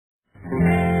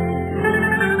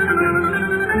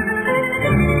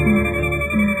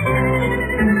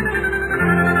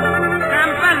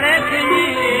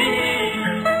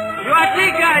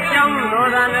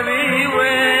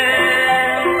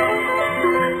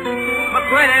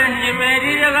querendo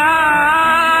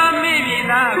merida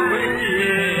mirida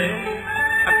querie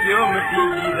apio mati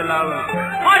de la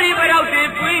ori barau te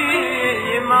pui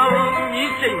mau ni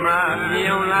sei ma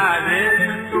mion la de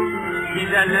di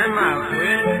da na ma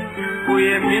kwe ko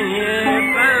ye min ye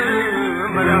pan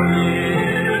barau ye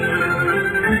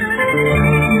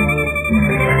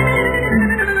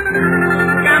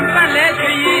kampale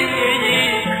kyi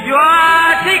yo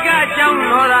thika chaung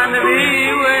lo da nabi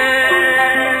we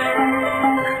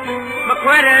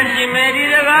querendo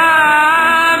merida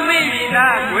mirida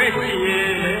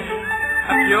querie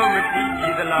apio mati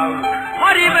de la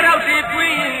ori barau te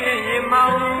pui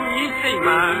mau ni sei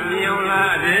ma mion la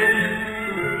de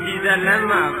di da na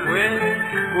ma kwe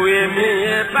ko ye min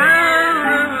ye pan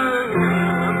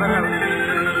barau ye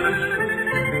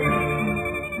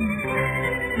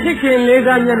ဖြစ်ခင်လေး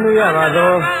စားညံ့လို့ရပါ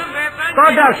တော့သော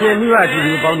တာရှင်မိဘကြီး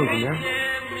တွေပေါင်းလို့ခင်ဗျာ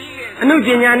အနုပ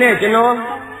ညာနဲ့ကျွန်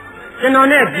တော်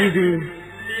နဲ့ပြည်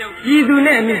သူ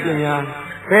နဲ့အနုပညာ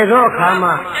ဘယ်တော့အခါမှ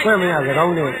ဆွဲမရစကော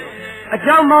င်းနဲ့အ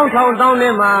ကြောင်းမောင်းထောင်တောင်းထဲ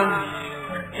မှာ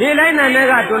ဒီလိုက်နံတွေ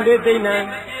ကတွန်တေးသိမ့်နံ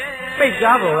ပိတ်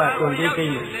ကားပေါ်ကတွန်တေးသိ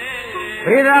မ့်နံ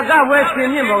ဗေဒကဝဲရှင်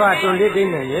မြင့်ပေါ်ကတွန်တေးသိ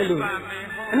မ့်နံရဲ့လို့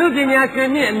အနုပညာရှင်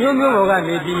မြင့်အမျိုးမျိုးပေါ်က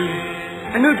နေပြီး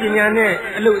အနုပညာနဲ့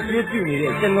အလုပ်အကျွေးပြုနေ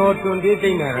တဲ့ကျွန်တော်တွန်တေးသိ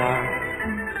မ့်နေတာ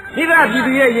ဒီကပြည်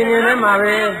သူရဲ့ရင်ရင်ထဲမှာ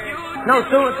ပဲနောက်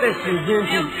ဆုံးအသက်ရှင်ခြင်း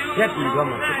ဖြင့်ရပ်တည်သွား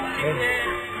မှာဖြစ်ပါတ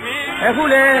ယ်အခု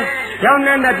လေကျောင်း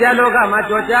နဲ့ပြလောကမှာ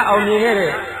ကြော်ကြားအောင်မြင်ခဲ့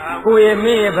တဲ့ကိုရမ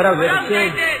င်းရဲ့ဘရောက်ရဲ့အချ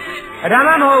င်းဒါ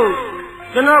မှမဟုတ်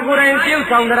ကျွန်တော်ကိုယ်တိုင်ပြု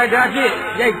ဆောင်ကြတာအဖြစ်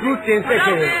ရိုက်ကူးတင်ဆက်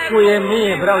ခဲ့တဲ့ကိုရမင်း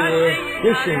ရဲ့ဘရောက်ရဲ့ရ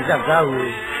စ်ရှင်ဇာတ်ကားကို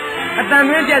အတန်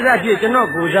မင်းပြတ်စားဖြစ်ကျွန်တော်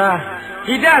ကိုစား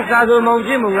ဂီတစာဆိုမောင်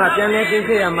ကျင်းမုံကပြန်လဲတင်ဆ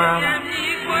က်ရမှာ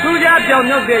သူကြပြောင်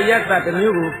မြောက်တဲ့ရက်သားတစ်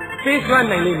မျိုးကိုသိစွမ်း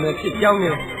နိုင်လိမ့်မယ်ဖြစ်ကြောင်း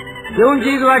နဲ့ယုံကြ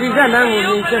ည်စွာဒီဇတ်လမ်းကို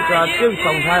မြင်ဆက်စွာပြု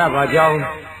ဆောင်ထားရပါကြောင်း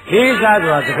လေးစား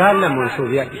စွာစကားလက်မှုဆို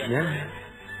ရည်ညာ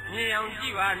မြေအောင်ကြ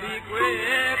ည့်ပါလေကွယ်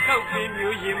ခောက်ပင်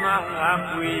မျိုးရင်မငါ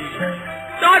ပွေ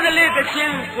တော်တလေးတစ်ချ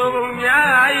င်းဆိုပုံ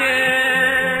များ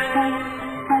ရဲ့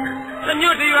သ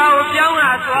မြို့တရွာကိုပြောင်း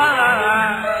လာသွားတာ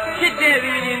ဖြစ်တဲ့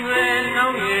ဒီရင်တွေနှော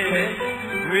င်းရဲ့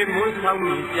ဝေမိုးဆောင်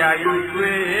မိကြာယူွ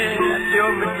ယ်ပြော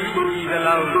မတည်သ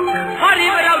လောက်ဟောဒီ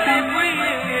ဘရောက်ဒီပွေရ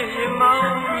င်မော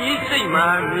င်းကြီးစိတ်မှ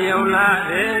မြောင်လာ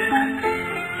တယ်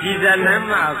ဒီဇလမ်း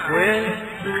မှာခွဲ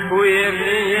ကိုရဲ့မြ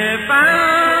င်ရဲ့ပ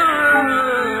န်း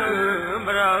ဘ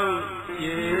ရောက်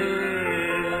ရေ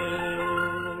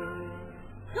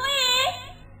ထွေး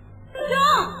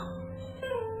ကျောင်း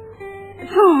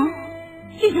ထွန်း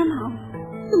ရှိစမ်းမအောင်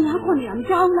သူများခေါ်နေတာမ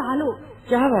ကြောက်လားလို့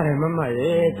ကြားပါတယ်မမ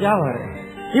ရဲ့ကြားပါတယ်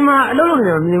ဒီမှာအလုပ်လုပ်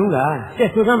နေမမြင်ဘူးလားကဲ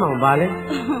ဆိုစမ်းမအောင်ပါလေ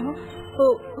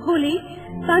ဟိုလေ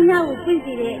သားများကိုပြင်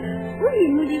စီတဲ့ဥယျာ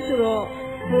ဉ်မှုကြီးဆိုတော့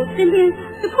တင်းတင်း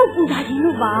တစ်ခုပူတာကြီး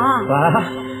လို့ပါ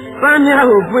ပန်းများ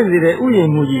ကိုပွင့်စေတဲ့ဥယျာဉ်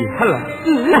မှုကြီးဟုတ်လား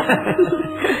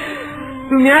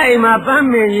သူများအိမ်မှာပန်း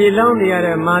မင်ရေလောင်းနေရ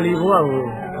တဲ့မာလီဘွားကို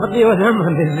မပြောစမ်းမှ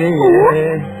သိသေး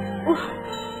ရဲ့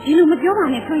ဒီလိုမပြောပါ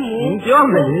နဲ့ဖွင့်ရေပြော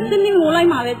မယ်လေတင်းတင်းငိုလိုက်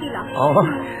မှာပဲသိလား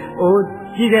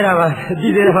ကြီးသေးတာပါသိ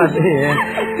ရဲ့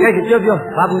အဲ့ဒီပြော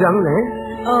ဘာပူတာမလဲ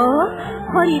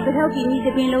ခေါ်ဒီတစ်ထောက်ကြီးကြီးတ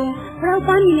စ်ပင်လုံးဘရောက်ပ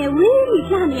န်းနေနဲ့ဝင်းပြီး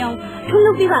ဖြာနေအောင်ထုံး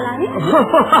လုပ်ပြပါလားဟင်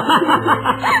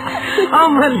အော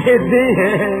င်မလေးသေး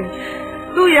ရဲ့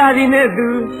သူ့ရာဒီနဲ့သူ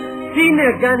ကြီး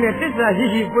နဲ့ကန်းနဲ့တစ္ဆာ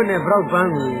ရှိပွင့်တဲ့ဘရောက်ပ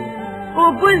န်းကို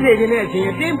ပွင့်စေခြင်းနဲ့အချိန်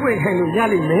အတင်းပွင့်ခိုင်းလို့ရ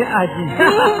လိမ့်မယ်အာကြီး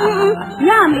ရ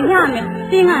မယ်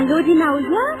တင်းကလိုချင်တာကို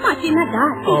ရမှရှင်းတတ်တာ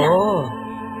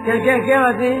ကဲ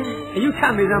ပါသေးအယူချ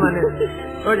မေးစမ်းပါနဲ့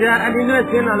ဟိုကြာအဒီနဲ့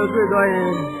ဆင်းလာလို့တွေ့သွားရ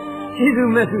င်ကျေး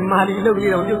ဇူးမဲ့သူမာလီလုပ်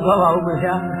ပြီးတော့ပြုတ်သွားပါဦးမယ်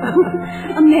ဗျာ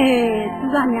အမေသူ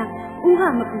ကများဦးက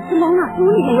မကူစမောင်းက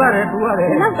တူးနေတယ်ပူရတယ်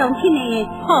နောက်တောင်ဖြစ်နေရင်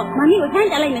ဟောမမီကိုထမ်း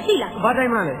ကြလိုက်မယ်သိလားဘာတို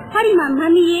င်းမှလဲဟာဒီမှာမ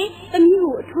မီရဲ့တမီး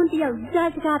ကိုအထွန်းတယောက်ကြား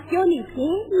စကားပြောနေတ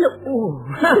ယ်လို့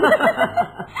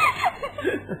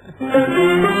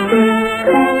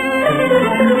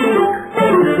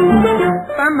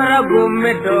ပမရဘု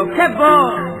မေတော်ခက်ပေါ်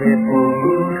ဘေပူ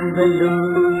ဘလူ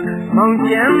မောင်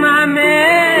ကျမ်းမမဲ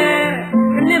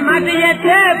နှစ်မတရ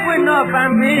တဲ့ပွင့်တော့ပ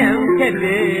န်းမင်းခက်တ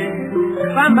ယ်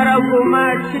ပမရဘုမ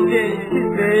ချစ်တယ်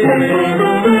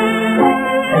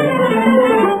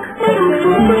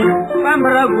ပမ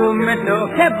ရဘုမေတော်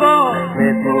ခက်ပေါ်ဘေ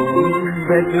ပူဘ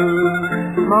လူ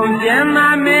မောင်ကျမ်းမ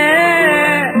မဲ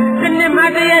နှစ်မ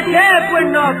တရတဲ့ပွင့်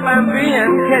တော့ပန်းမ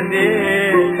င်းခက်တ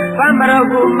ယ်ပမရ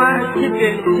ဘုမချစ်တ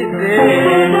ယ်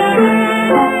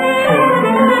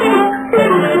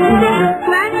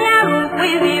မညာကိုပွ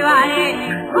င့်စီပါလေ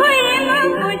ကိုရင်မ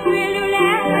ကိုချွေလူလဲ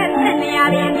ဆက်နေရ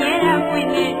တဲ့အမြဲတမ်းပွင့်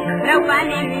နေလောက်ပါ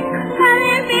နေပြီဆားရ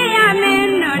င်ပြရမယ်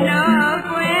နော်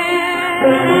ကွယ်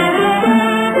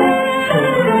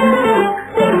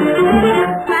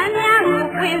မညာကို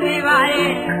ပွင့်စီပါလေ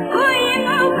ကိုရင်မ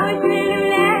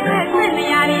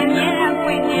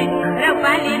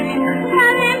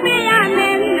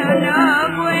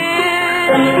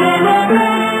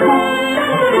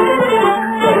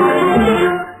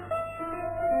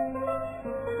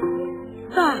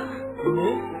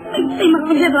စိတ်မ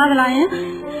ကောင်းဖြစ်သွားသလားယင်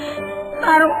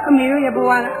သားတို့အမေတို့ရဲ့ဘ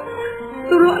ဝက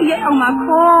သူတို့အရဲ့အောင်မှာ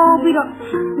ခေါ်ပြီးတော့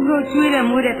သူတို့ကျွေးတယ်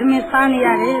မွေးတယ်တမင်စားနေရ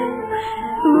တယ်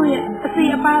သူတို့ရဲ့အစီ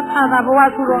အပါသာဘဝ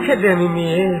ဆိုတော့ဖြစ်တယ်မိမိ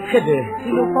ဖြစ်တယ်ဒီ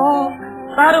လိုပေါ့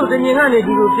သားတို့တငင်ကနေ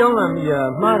ဒီလိုပြောင်းလာမိတာ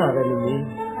မှားတာပဲမိမိ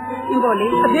ဒီပေါ့လေ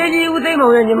အဖေကြီးဦးသိမ်းမော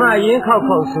င်ရဲ့ညီမအရင်ခောက်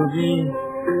ဆိုပြီး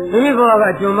မိမိဘဝက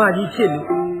ကျွန်မကြီးဖြစ်လို့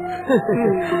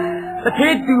အဖေ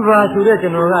တူပါဆိုတဲ့ကျွ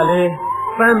န်တော်ကလည်း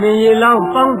ပန်းပင်ရေလောင်း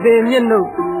ပေါင်းတင်မြင့်တို့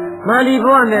မာလီဘ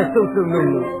ဝနဲ့စုပ်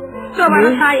လို့တော့ပါ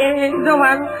သားရဲ့တော့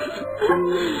ပါ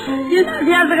ဒီတ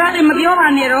ရားစကားတွေမပြောပါ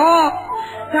နဲ့တော့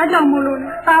ဒါကြောင့်မို့လို့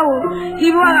သားကိုဒီ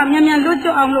ဘဝကမြန်မြန်လွတ်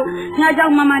ကျွတ်အောင်လို့ညာကြော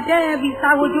င့်မမတဲပြီး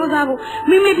သားကိုကြိုးစားဖို့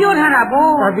မိမိပြောထားတာ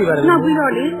ပေါ့နောက်ပြီး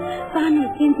တော့လေသားနဲ့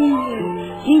ချင်းချင်းရ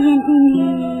င်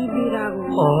ပြီးတာကို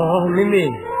မိမိ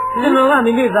ကျွန်တော်က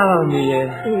မိမိသားပါမိရဲ့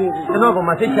ကျွန်တော်က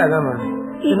မှစိတ်ချမ်းသာ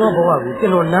ကျွန်တော်ဘဝကိုကျွ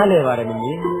န်တော်နားလဲပါတယ်မိ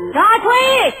မိဓာ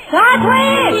ထွေး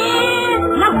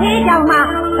နောက်ဖေးကြောင်မှာ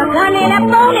စကားနေလဲ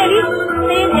ပုံးနေပြီ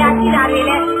သင်းပြရှိတာတွေ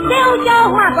လဲသင်းအောင်ကြောက်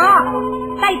မှတော့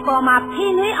တိုက်ပေါ်မှာဖ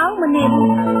င်နှွေးအောင်မနေ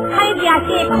ဘူးခိုင်းပြ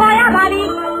ရှိခေါ်ရပါပြီ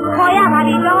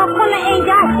တော့ခုနအိမ်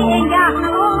ကြားရှင်းအိမ်ကြား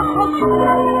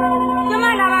ကျမ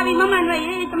လာပါပြီမမနှွေး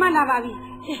ကျမလာပါပြီ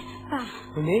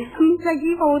မိမိစိတ်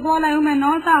ကြီးပေါ်သွားလိုက်ဦးမယ်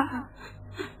နော်သား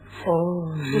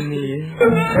မိမိ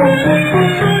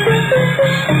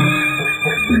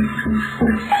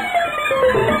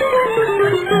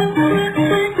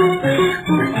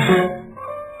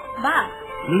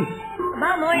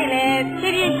ဘာမိုးရလေဖြ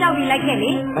ည်းဖြည်းလျှောက်ပြီးလိုက်ခဲ့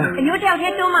လေအညိုးတယောက်တ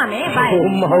ည်းတွန်းမှမယ်ဗျ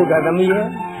မဟုတ်တာသမီးရဲ့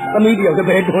သမီးတယောက်တည်း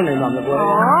ပဲတွန်းနိုင်မှာမကွာ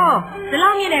ဒီ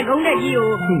လောက်မြင့်တဲ့ဂုံးတက်ကြီးကို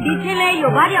ဒီချင်းလဲ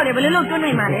ရောဘာတယောက်တည်းဘယ်လိုလုပ်တွန်း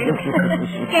နိုင်မှာလဲလို့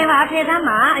ကဲပါဖေသား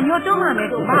မှာအညိုးတွန်းမှမယ်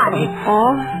တို့ဘာလဲ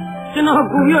ကျွန်တော်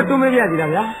ကူပြီးတော့တွန်းမေးပြစီတာ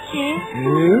ဗျာရှင်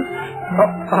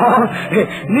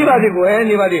နေပါသေးကွယ်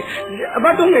နေပါသေးအဘ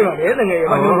တွန်းနေပါလေတကယ်ရ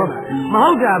ပါမဟု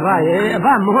တ်တာဗျရဲ့အဘ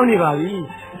မောနေပါပြီ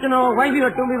ကျွန်တော်ဝိုင်းပြီး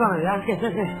တော့တွန်းပေးပါမယ်ဗျာကဲ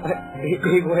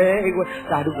အေးကွယ်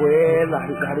သာဓုကွယ်သာ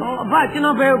ဓုအဘကျွန်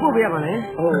တော်ဘယ်ကိုပို့ပေးရမှာလဲ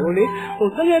လေ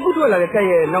တကယ်ခုထွက်လာတဲ့ကဲ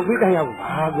ရဲ့နောက်ပြီးတိုင်းရောက်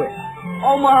ပါကွယ်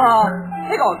အောင်မ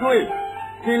ဟဲ့ကောင်ထွေး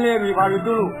ခင်းလဲပြီဘာလို့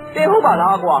တွန်းလို့တဲဟုတ်ပါ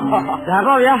လားကွာဒါ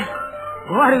ပေါ့ဗျာ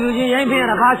ဘဝလူချင်းရိုင်းဖင်းရ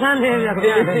တာဘာချမ်းလဲဗျာခင်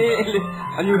ဗျာ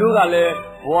အညူတို့ကလည်း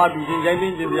ဘဝလူချင်းရိုင်းဖ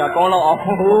င်းခြင်းစရာကောင်းတော့အောင်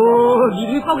ဒီ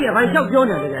ပေါက်ရဘာကြောက်ပြော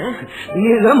နေတယ်ကွ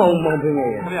နေစမ်းမောင်ဖင်းနေ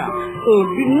ရဲ့ခင်ဗျာ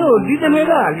ဒီတမဲ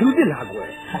ကလူတစ်လာကွယ်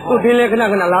ခင်းလဲခ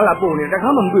ဏလာပို့နေတခါ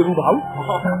မှမတွေ့ဘူးပါဘူး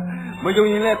မကြုံ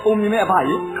ရင်လည်းပုံမြင်မဲ့အဖ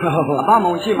ကြီးအဖ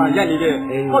မောင်ရှိမှရက်နေတဲ့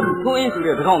ဟောဒီသွင်းအင်းဆို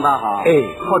တဲ့သကောင်သားဟာ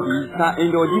ဟောဒီစာအိ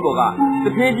မ်တော်ကြီးပေါ်ကတ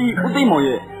ဖေးကြီးဦးသိမ့်မောင်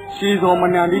ရဲ့ရှည်စော်မ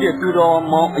နန်လေးတဲ့သူတော်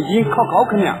မောင်အရင်ခောက်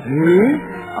ခင်ဗျ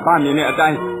အဖမြင်တဲ့အတို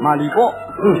င်းမာလီပေါ့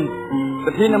တ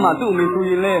ဖေးနမသူ့အမေဆို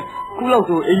ရင်လဲခုလောက်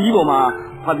ဆိုအင်ကြီးပေါ်မှာ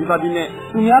ဖာဒီနဲ့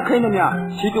သူများခိုင်းနေမြ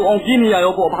ရှည်တူအောင်ပြင်းနေရ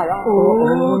ရောပေါ့အဖရ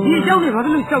ဒီအကြောင်းတွေဘာ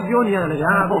လို့ကြောက်ပြောနေရလဲ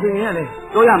ဗျာပုံပြင်ရလဲ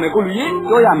ပြောရမယ်ကိုလူကြီး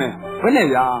ပြောရမယ်ဘယ်နဲ့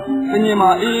ဗျာသင်ញင်မှာ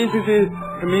အေးစစ်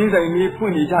သမင်းဆိုင်လေးဖွ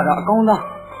င့်နေကြတာအကောင်းသား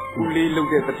ဦးလေးလုတ်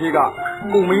တဲ့တဖေးက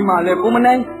ကိုမိန်းမလည်းကိုမ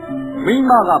နိုင်မိန်း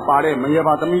မကပါတဲ့မရ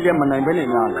ပါသမီးလည်းမနိုင်ပဲနဲ့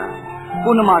များလား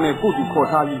ကိုနှမနဲ့ကိုတီခေါ်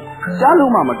ထားပြီးကြား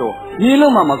လုံးမှမတော်ရေး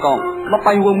လုံးမှမကောင်းမ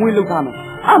ပိုင်ဝမွေးလုတ်ထားမယ်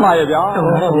အမှားရဲ့ဗျာတော်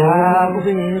ပါဗျာကိုပြ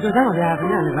င်တော်သားပါဗျာခင်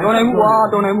ဗျာလည်းတော်နိုင်မှုကွာ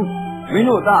တော်နိုင်မှုမင်း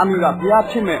တို့သားအမိကဘုရား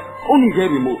ဖြစ်မဲ့အုံနေခဲ့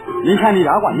ပြီမို့ငင်းခံနေ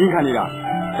တာကွာငင်းခံနေတာ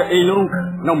တအိမ်လုံး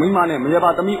နောက်မိန်းမနဲ့မရပါ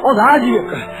သမီးဩဇာကြီး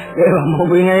ကဲပါမဟုတ်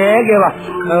ဘူးငယ်ကဲပါ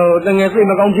တငယ်စိတ်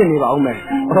မကောင်းဖြစ်နေပါဦးမယ်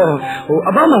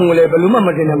အဘမောင်ကလည်းဘယ်လိုမှမ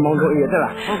တင်တဲ့မောင်တို့အေးတက်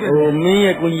လားမင်း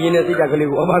ရဲ့ကိုကြီးရင်းတဲ့စိတ်ဓာတ်ကလေး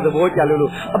ကိုအဘသဘောကျ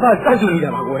လို့အဘစတ်ဆူနေတာ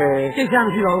ပါကွယ်စိတ်ချမ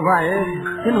ရှိပါဘူးဗျာ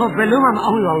ကျွန်တော်ဘယ်လိုမှမ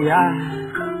အောင်ပါဘူးဗျာ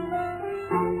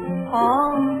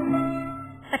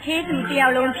တထေးသူတယော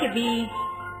က်လုံးဖြစ်ပြီး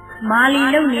မာလီ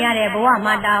လုံနေရတဲ့ဘဝ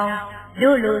မှာတောင်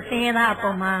တို့လိုဆင်းရဲသားအ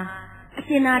ပေါ်မှာအ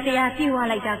ကျဉ်းသားတရားပြည့်ဝ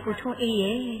လိုက်တာကိုထွန်းအေး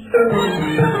ရဲ့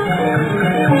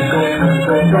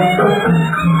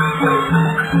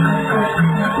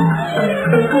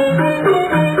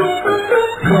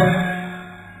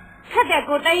ခက်တဲ့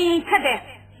ကိုသိန်းခက်တဲ့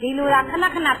ဒီလိုလားခဏ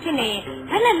ဖြစ်နေ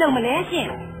ဘယ်နဲ့လုံမလဲရှင်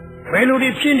ဘယ်လိုဒီ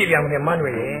ဖြစ်နေပြန်မလဲမန်းွ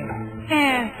ယ်ရဲ့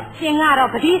ရှင်ကတော့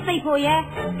ပတိစိတ်ဖို့ရဲ့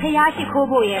ဖျားရှိခိုး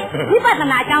ဖို့ရဲ့ဝိပဿ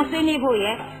နာအကြောင်းဆွေးနွေးဖို့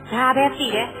ရဲ့ဒါပဲသိ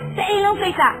တယ်တအိမ်လုံးကိ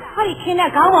စ္စဟောဒီခင်းတဲ့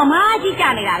ခေါင်းပေါ်မှာကြီးကြ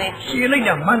နေတာပဲရှင်းလိုက်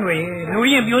တာမန်းွယ်လူ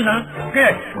ရင်ပြောစမ်းကဲ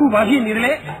ခုဘာဖြစ်နေတယ်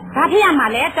လဲဘာဖြစ်ရမှာ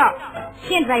လဲတော့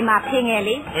ရှင်းတိုင်းမှာဖင်ငယ်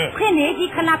လေခွင့်နေ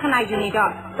ကြီးခဏယူနေ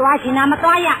တော့သွားချင်တာမ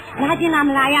သွားရလာချင်တာမ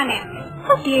လာရနဲ့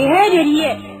ဟုတ်တယ်ဒီ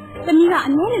ရဲ့သမီးကအ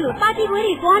နည်းလို့ပါတီပွဲ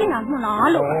တွေသွားနေတာမဟုတ်လား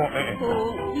လို့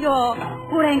ပြီးတော့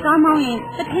ကိုယ်တိုင်ကားမောင်းရင်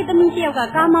တစ်ခေတ်သမီးတယောက်က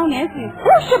ကားမောင်းနေဆိုရင်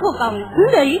ဟုတ်ရှိဖို့ကောင်းတယ်ဟ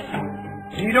င်းလေ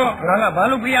ဒီတော့ငါကဘာ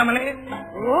လို့ပြရမလဲ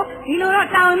ဒီလိုတော့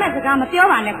တောင်းမဲ့စကားမပြော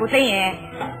ပါနဲ့ကိုသိရင်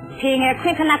ဖေငယ်ခွ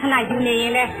င့်ခဏခဏယူနေရ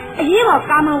င်လဲအရေးပေါ်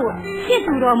ကားမလို့ဖြစ်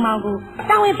သူတော်မောင်ကို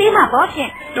တာဝန်ပေးမှာပေါ့ဖြင့်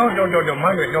တော်မ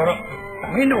န်းတွေတော်တော့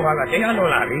မင်းတို့ဟာကတရား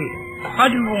တော်လာပြီဟာ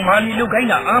ဒီကိုမာလီလုတ်ခိုင်း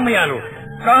တာအားမရလို့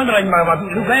ကားတိုင်းမှာသူ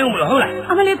လုတ်ခိုင်းအောင်မလို့ဟုတ်လား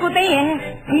အမလေးကိုသိရင်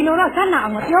ဒီလိုတော့ဇက်နာအော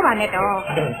င်မပြောပါနဲ့တော့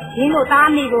ရင်းတို့သား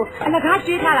အမိကိုအလကား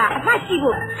ကျွေးထားတာအဖတ်ရှိ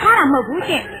ဖို့ထားတာမဟုတ်ဘူး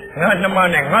ချင်းငါနှမ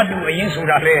နဲ့ငါတူအရင်ဆို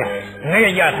တာလေငဲ့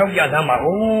ရထောက်ကြသမ်းပါ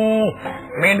ဦး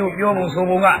မင်းတို့ပြောဖို့ဆို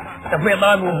ဖို့ကတစ်ဖက်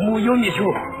သားကိုမှုယုံမြစ်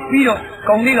ချိုးပြီးတော့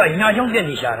ကောင်လေးကညာချောင်းတက်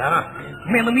နေရှာတာ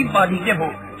မင်းသမီးပါတီတက်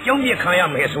ဖို့ကျောင်းပြခံရ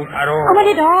မယ်ဆိုတာတော့အမ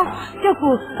လေးတော့ကျုပ်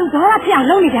ကိုသူ့ဒေါ်ရဖြစ်အောင်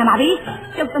လုပ်နေကြပါပြီ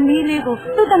ကျုပ်သမီးလေးကို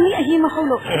သူ့သမီးအရင်မဟုတ်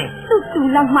လို့သူ့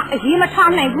လောက်မှအရင်မ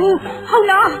ထားနိုင်ဘူးဟုတ်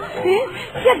လားဟင်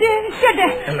ရှက်တယ်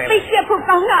သိရှက်ဖို့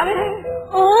ကောင်းတာပဲ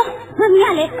အိုးမမီးက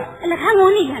လေအလကားငုံ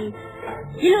နေခံ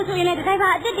ဒီလိုဆိုရင်လည်းတခိုင်ပါ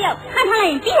အစ်တယောက်ခန့်ထားလိုက်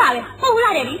ရင်ပြီးပါပဲဟုတ်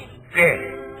လားတယ်လीကဲ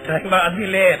ဒါမှအစ်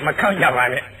လေမခန့်ကြပါ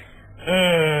နဲ့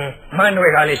မန်းတွေ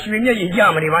ကလေရွှေမျက်ရည်ကြ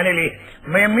မနေပါနဲ့လေ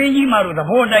မေမင်းကြီးမတို့သ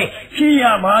ဘောတိုင်းဖြစ်ရ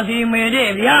ပါစေမယ်တဲ့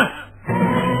ဗျာ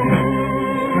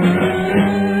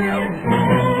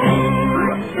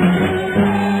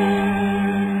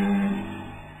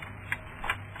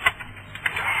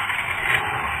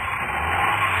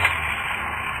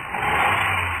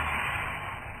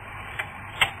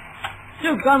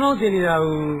ကျုပ်ကားမောင်းတင်နေတာ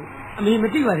ကိုအမေမ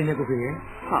သိပါသေးနဲ့ကိုဖေရဲ့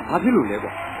ဟာဘာဖြစ်လို့လဲ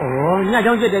ကွာဩည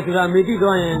ချောင်းကျက်တယ်ဆိုတာအမေသိ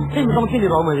သွားရင်စိတ်မကောင်းဖြစ်နေ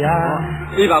ပါဦးမယ်ဗျာ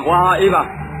အေးပါကွာအေးပါ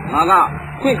ငါက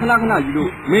ခွင့်ခဏယူလို့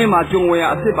မင်းမှာကြုံဝင်ရ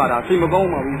အစ်စ်ပါတာစိတ်မကောင်း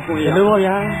ပါဘူးဆွေးရဘယ်လိုပါ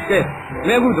ဗျာကဲမ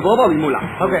င်းအခုသဘောပေါက်ပြီမို့လား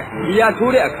ဟုတ်ကဲ့ဒီရ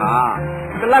ထိုးတဲ့အခါ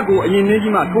ကလပ်ကိုအရင်နေ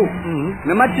ကြီးမှထိုး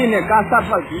နံပါတ်1နဲ့ကားစ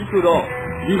ဖောက်ကြီးဆိုတော့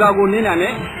ဒီပါကိုနင်းတာ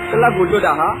နဲ့ကလပ်ကိုလွတ်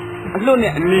တာဟာအလွတ်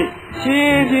နဲ့အနည်းရှ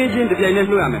င်းချင်းတပြိုင်နဲ့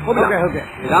လွှတ်ရမယ်ဟုတ်ကဲ့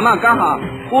ဒါမှကားဟာ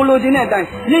ကိုလိုချင်တဲ့အတိုင်း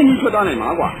ညှင်းကြီးထွက်သွားနိုင်မှာ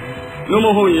ကွာလုံးမ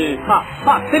ဟုတ်ရင်ဟာ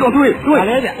စိတ်ကုန်တွေးဘာ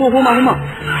လဲဗျဟိုမှာ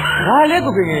ဘာလဲ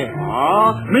ကိုခင်ရဲ့ဟာ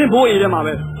မင်းဘိုးအိမ်ထဲမှာ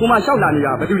ပဲဟိုမှာရှောက်လာနေ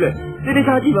တာဘာလို့လဲတေ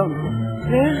ချာကြည့်ပါဦး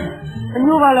ဟင်အ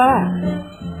ညိုပါလား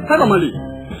ဆက်ပါမလို့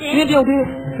မင်းတယောက်တည်း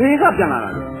ဘေးကပြန်လာတာ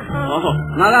လေ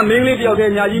ငါကမင်းလေးတယောက်တ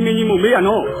ည်းညာကြီးမင်းကြီးမို့မေးရ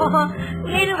နော်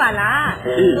လေးတို့ပါလား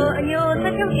ဟိုအညိုဆ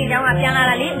က်ချုပ်ကြီးเจ้าကပြန်လာ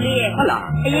တာလေဦးလေးရဲ့ဟုတ်လား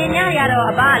အရင်ညရတော့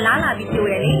အဘကလာပြီးကြို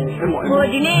တယ်လေဟို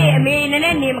ဒီနေ့အမေနည်းန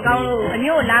ည်းနေမကောင်းလို့အ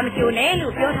ညိုလာမကြိုနဲ့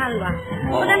လို့ပြောထားလို့ပါ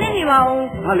ဟိုတနေ့နေပါ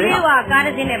ဦးလေးကကားတ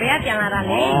စ်စင်းနဲ့ဘယ်ကပြန်လာတာ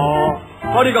လဲ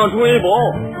ဟောဒီကောင်ထွေးပေါ့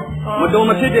မတော်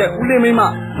မဖြစ်တဲ့ဦးလေးမင်းမ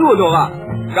သူ့တော်က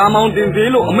ကားမောင်းတင်သေး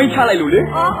လို့အမိတ်ချလိုက်လို့လေ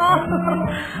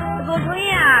ကိုထွေး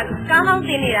ကကားမောင်းတ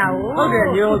င်နေတာဟုတ်တယ်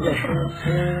ညို့တယ်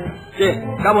ကဲ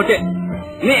ကားမတက်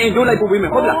နင်းအိမ်တို့လိုက်ပို့ပေးမ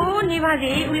ယ်ဟုတ်လားနေပါစေ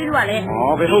ဦးလေးတို့ကလည်း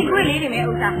ဘယ်ဟုတ်ထွေးလေးတွေနဲ့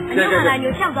ဥစ္စာအညို့ကလည်း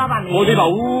ညို့ဖြောက်သွားပါမယ်ဟုတ်သေးပါ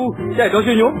ဘူးတဲ့တော်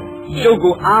ရွှေညို့ကျုပ်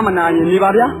ကိုအာမနာရင်နေပါ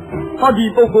ဗျာဟောဒီ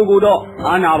ပုဂ္ဂိုလ်ကိုတော့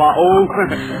အာနာပါအောင်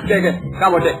ကဲ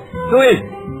ကားမတက်ထွေး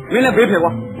မင်းလည်းဘေးဖယ်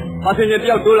ကွာပါစင်ကြီးတ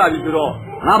ယောက်တိုးလာပြီဆိုတော့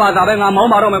ငါဘာသာပဲငါမော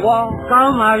င်းပါတော့မယ်ကွာကော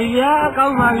င်းပါပြီဗျာကော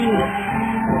င်းပါပြီ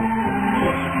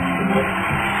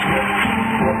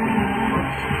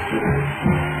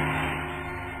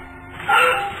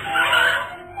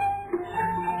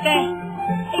ကဲ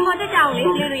အိမ်မတက်ကြအောင်လေ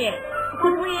လေးတို့ရဲ့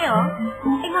ကိုထွေးရော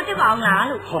အိမ်မတက်ပါအောင်လား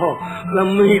လို့သ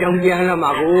မီးတောင်ပြန်လာမှာ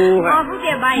ကိုဟုတ်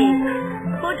ကဲ့ပါ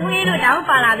ကိုထွေးတို့တောင်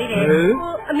ပါလာသေးတယ်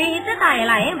အမေတက်တာရ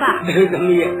လားဟင်ဗျသ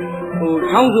မီးရဲ့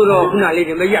ချောင်းဆိုတော့ခုနလေး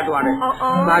တွေမရက်သွားတယ်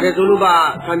ပါတယ်ဆိုလို့ပါ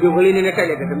ဆံပြိုကလေးနဲ့တိုက်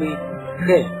လိုက်တယ်သမီး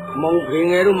ကဲမောင်ဖေ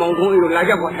ငယ်တို့မောင်ထုံးအေးတို့လာ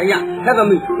ကြပေါ့ထိုင်ရလက်သ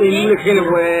မီးအိမ်ကြီးလေးခင်းလို့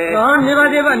ပဲနေပါ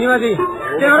သေးကျွန်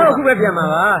တော်တို့အခုပဲပြန်မှာ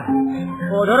ပါ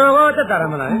တော်တက်တာရ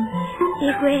မလားဒီ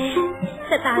ကွယ်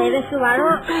တက်တာလေးပဲဆိုပါ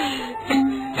တော့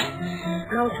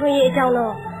နောက်ထွေးရဲ့အကြောင်း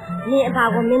တော့နင်းအဖ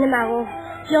ကိုမင်းနှမကို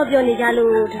ပြောနေကြ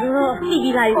လို့တော်သိ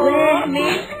ပြီးပါပြီကွယ်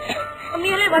အ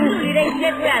မေလေးဘာလို့ဒီတိုင်းကြ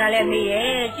ည့်ရတာလဲအမေ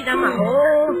ရဲ့ကြည့်တမ်းမှာဟု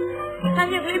တ်ဆန်း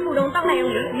ပြကလေးပူတော့တောက်လိုက်အော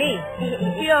င်လေအမေ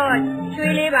ပြီးတော့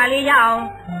ကျွေးလေးပါလေးရအောင်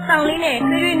တောင်လေးနဲ့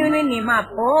ကျွေးနွေးနေမှာ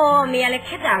ပေါ့အမေကလည်းခ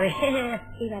က်တာပဲ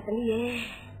အေးပါသမီးရဲ့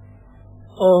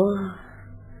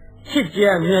ချစ်ကြ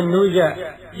မျက်နှိုးကြ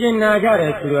ပြင်နာကြတ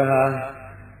ယ်ဆိုတာဟာ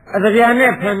အစပြာ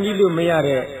နဲ့ဖန်ပြီးလို့မရ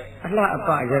တဲ့အလှအပ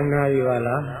ရဏာတွေပါ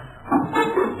လား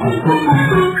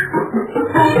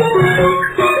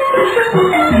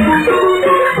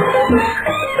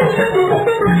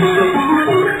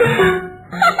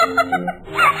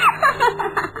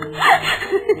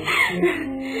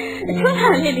ချွတ်လာ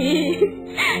လေ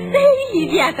သိကြီး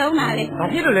ပြကောင်းတာလေဘာ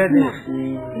ဖြစ်လို့လဲသိ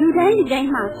လူတိုင်း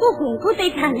မှာကိုယ်ကိုသိ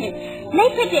ထားနဲ့လို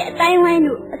က်ဖြစ်တဲ့အတိုင်းဝိုင်း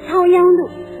တို့အဆောင်ရောင်း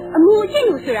တို့အမှုအကျင့်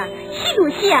တို့ဆိုတာရှိ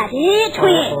လို့ရှိရတယ်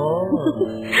ထွေး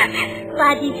ပါ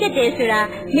တီဖြစ်တယ်ဆိုတာ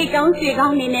မိကောင်းရွှေကော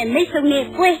င်းနေနဲ့မိတ်ဆုံနဲ့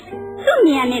ပွဲသူ့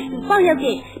နေရာနဲ့သူပေါက်ရောက်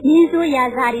တဲ့မြင်းစိုးရာ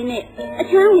စာတွေနဲ့အ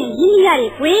ချွန်းဝင်ရင်းရတ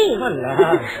ယ်ကွယ်ဟုတ်လား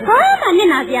ဘာမှမျက်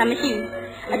နှာပြမရှိဘူး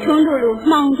အထွန်းတို့လို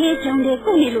မှောင်သေးကြုံသေး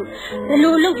ခုနေလို့ဘယ်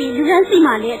လိုလုပ်ပြီးလူရန်စီ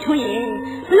မှလဲအထွန်းရဲ့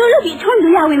ဘယ်လိုလုပ်ပြီးအထွန်းလူ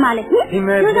ရဝင်မှလဲဒီ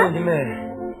မဲ့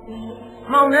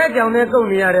မောင်နဲ့ကြောင်နဲ့ကုန်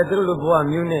နေရတဲ့သူတို့လိုဘဝ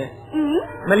မျိုးနဲ့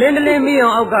မလင်းတလင်းမီးအော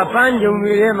င်အောက်ကပန်းယုံ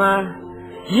တွေထဲမှာ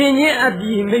ရင်ချင်းအပြ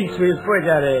ည့်မိတ်ဆွေဖွဲ့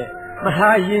ကြတဲ့မဟာ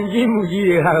ရင်ကြီးမှုကြီး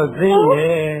တွေကတော့သိ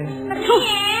ရဲ့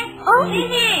အိုးဒီ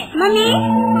မမီ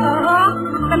ဟော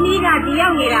သမီးကဒီရော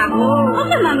က်နေတာကိုဟုတ်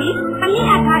ကဲ့မမီသမီးက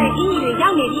ထားတဲ့အင်းကြီးတွေရော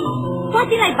က်နေပြီသွား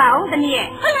ကြည့်လိုက်ပါဦးသမီးရဲ့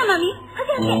ဟုတ်လားမမီဟုတ်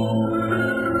ကဲ့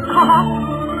ဟော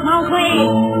မောင်ခွေ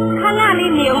ခဏ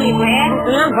လေးနေဦးလေကွယ်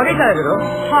ဘာကိစ္စလဲတော့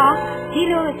ဟောဒီ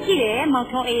လိုရှိတယ်မောင်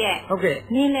ထုံးအေးရဲ့ဟုတ်ကဲ့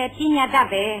နင်းလေပညာတတ်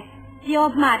ပဲပြော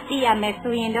မှသိရမယ်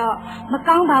ဆိုရင်တော့မ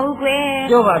ကောင်းပါဘူးကွယ်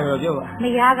ပြောပါတော့ပြောပါမ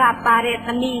ယားကပါတဲ့သ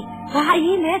မီးဘာအ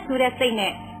ရေးလဲဆိုတဲ့စိတ်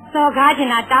နဲ့စော်ကားချင်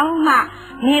တာတောင်းမှ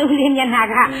ငင်းဦးလေးမျက်နှာ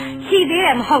ကရှိသေးတ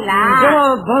ယ်မဟုတ်လား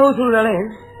တော့ဘာလို့ဆိုရလဲ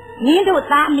နင်းတို့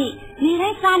သားအမိနေတို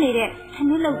င်းစားနေတဲ့သ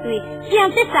မီးလုပ်တွေပြန်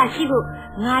သစ္စာရှိဖို့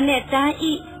ငါနဲ့တန်း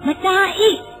ဤမတန်းဤ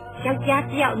ယောက်ျား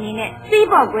တယောက်အနေနဲ့သိ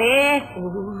ပေါ့ကွယ်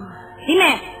ဒီ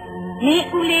မဲ့နင်း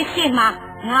ဦးလေးရှိမှ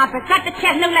ငါပါကတ်တစ်ချ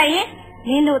က်လှုပ်လိုက်ရင်န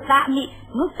င်းတို့သားအမိ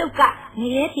ငုတ်တုတ်ကနေ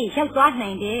ရဲပြေရောက်သွားနို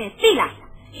င်တယ်သိလား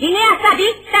ဒီနေ့ကစ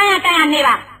ပြီးတန်းရနေ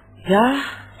ပါဗျာ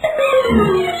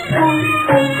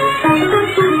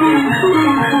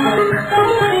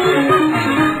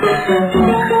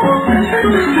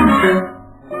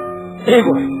အေး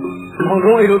ကွာမောင်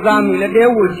လုံးအေးတို့သားမိလည်းတဲ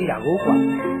ဝှရှိတာကိုကွာ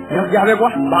ယောက်ျားပဲကွာ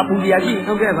ဘာပူတရားရှိ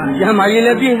ဟုတ်ကဲ့ပါရမ်းမရင်လ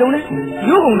ည်းပြည့်စုံတယ်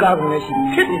ရုပ်ုံသားကုန်လည်းရှိ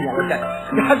ဖြစ်နေရတယ်တက်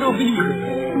ဒါတို့ပြီး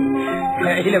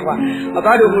အေးလေကွာအ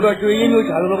သားတို့ကတော့ကျွေးရင်းမျိုး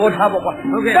ချာလို့ဘောထားပေါ့ကွာ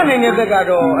ဟုတ်ကဲ့တက်နေတဲ့ဘက်က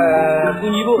တော့ကူ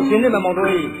ညီဖို့အစင်းနဲ့မောင်တို့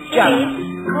ကြီးကြာလာ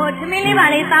ဟိုသမင်းလေးပါ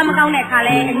လေးစားမကောင်းတဲ့ခါ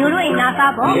လဲအမျိုးတို့အိမ်သား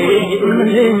စားပေါ့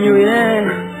အေးညိုရဲ့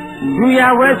လူရ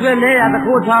ဝဲဆွဲလဲရသ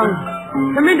ခိုးထောင်း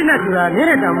သမင်းတနက်ဆိုတာနေ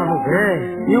တဲ့တောင်မဟုတ်ပဲ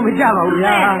ညိုမကြပါဘူး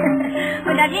ဗျာ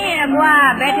ဟိုဒါဖြင့်ကွာ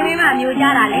ဘယ်သမင်းမှမျိုးကြ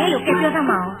တာလဲလို့ပြောသ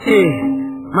မှာအေး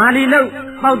မာလီလို့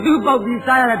ပေါက်တူးပေါက်ပြီး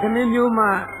စားရတဲ့သမင်းမျိုးမှ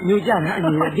ညိုကြတာအရင်အ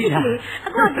တိတာအ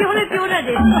ခုပြောလဲပြောတတ်တ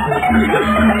ယ်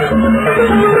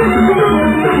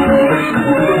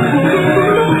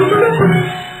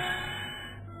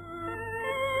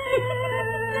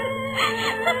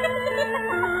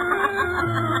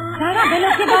ကဘယ်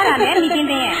လိုဖြစ်သွားတာလဲမိခင်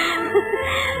တဲ့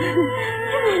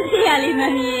ဖြစ်ရလေမ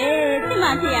မီးရဲ့ဖြစ်မှ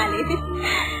ဖြစ်ရလေ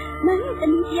မမီးသ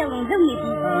မီးတယောက်ဝင်လုပ်နေ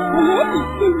ပြီမလဲ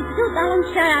ဒီတို့တောင်း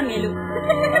ရှာရမယ်လို့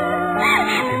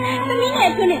သမီးရဲ့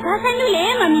ဖြစ်နေဘာဆိုင်လို့လဲ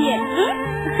မမီးရဲ့ဟမ်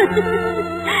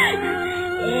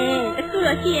တခု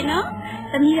တော့ရှိရနော်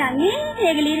သမီးကငင်း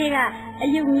တဲ့ကလေးတွေကအ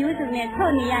ယုံမျိုးစုံနဲ့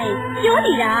ဆော့နေရရင်ပြော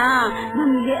နေတာမ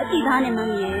မီးရဲ့အတိသားနဲ့မ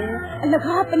မီးရဲ့အလ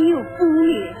ကားသမီးကိုပူ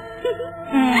နေ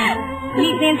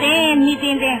တယ်မိတ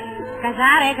င်က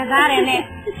စားတယ်နဲ့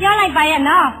ပြောလိုက်ပါရဲ့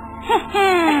နော်ဘ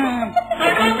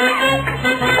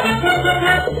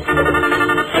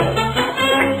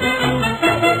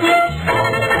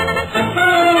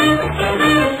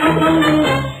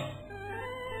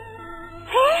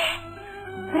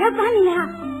တော့မှမလား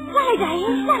စား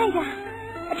လိုက်တာ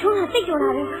အထုံးကတိတ်ကြော်လာ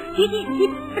တယ်ဒီဘ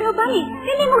ယ်တော့မှတ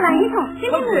င်းမလာရင်ဆုံး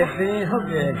ဟုတ်တယ်ဟုတ်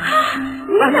တယ်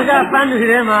ဘာလို့ကပန်းတွေ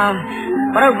ထဲမှာ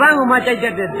ဘရောက်ပန်းကိုမှကြိုက်တ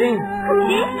တ်တဲ့တင်း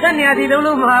ဆက်နေရဒီလုံး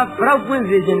လုံးမှာဘရောက်ပွင့်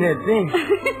စေခြင်းနဲ့တင်း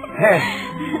ဟဲ့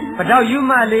ဘရောက်ယူ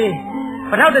မလေး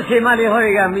ဘရောက်တစ်ချိန်မှလေးဟော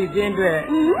ရီကမိတင်းအတွက်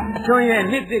အထွန်းရဲ့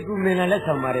နှစ်တစ်ကူမင်းလည်းလက်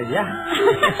ဆောင်ပါတယ်ဗျာ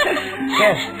ကဲ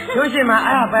တို့ရှင်မှာ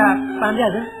အဲ့ဒါပဲပန်းပြ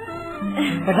စမ်း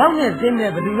ဘရောက်နဲ့တင်း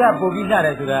နဲ့ဘသူကပို့ပြီးလာတ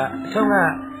ယ်ဆိုတာအဆုံးက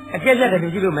အကျက်ကျက်တက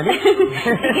ယ်ကြည့်လို့မလေး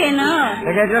တကယ်နော်တ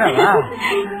ကယ်ပြောတာပါ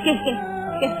ကဲ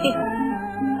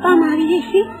ပါမာရီ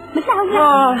ရှိမကြောက်ဘူး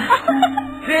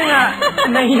ဆင်းကအ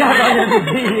နိုင်ရတော့တယ်ဒီ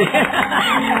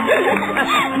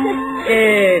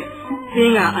ဆ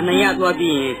င်းကအနိုင်ရသွား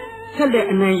ပြီးရင်ဆက်လက်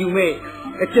အနိုင်ယူမဲ့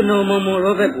ကျွန်တော်မော်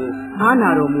ရောဘက်ကိုအားနာ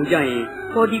တော်မူကြရင်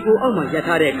ပေါ်ဒီကိုအောက်မှာရပ်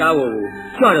ထားတဲ့ကားပေါ်ကို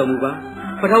ကြွတော်မူပါ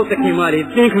ပထောက်တခင်မတွေ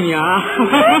သင်ခင်ဗျာ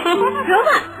ရော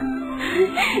ပါ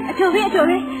အချိုပဲ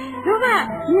ရောပါ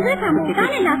ဒီဘက်ကမှာကား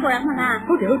နဲ့လာခေါ်ရမှာလား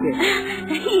ဟုတ်တယ်ဘာ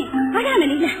ကြမ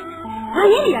လဲလားဘာ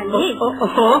ရင်းနေရလဲ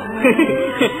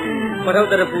ပထောက်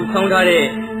တရပူဆောင်းထားတဲ့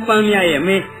ပန်းမြရဲ့မ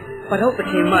င်းပထောက်တ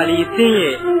ခင်မလေးသင်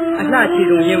ရဲ့အလှချီ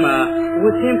လုံးရင်းမှာဝ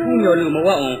တ်ဆင်းဖူးမြော်လို့မဝ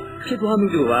အောင်ဖြစ်သွားမှု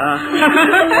တို့ပါ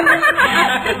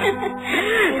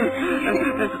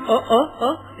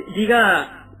ဒီက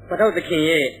ပထောက်တခင်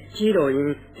ရဲ့ကြီးတော်ရင်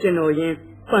ကျွန်တော်ရင်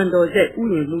ပန်တော်ဆက်ဥ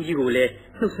ယျာဉ်မှုကြီးကိုလည်း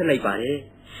နှုတ်ဆက်လိုက်ပါတယ်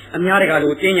အများတကာ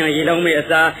လို့တင်းညာရေလောင်းမဲ့အ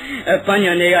စားပန်း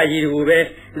ညာတွေကရေတွေကိုပဲ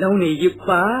လောင်းနေရ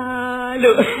ပါ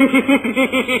လို့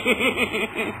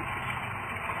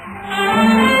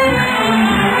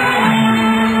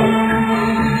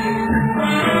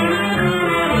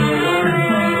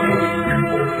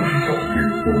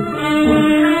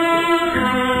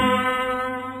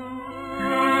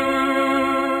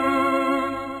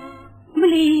မ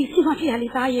လီစီမဖြစ်ရလေ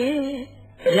သားရဲ့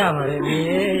ရပါတယ်မင်း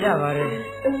ရပါတယ်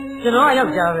ကျွန်တော်ကယော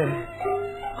က်ျားပဲ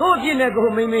ကိုပြင်းနဲ့ကို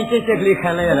မိမ့်မိမ့်ချစ်ချစ်ကလေးခံ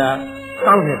လိုက်ရတာ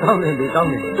ကောင်းတယ်ကောင်းတယ်လူကောင်း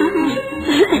တယ်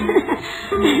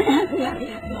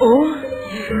အိုး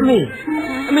အ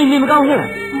မေနေမကောင်းဘူး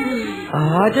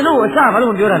ကျွန်တော်အစဘာ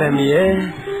လို့မပြောတာလဲအမေရဲ့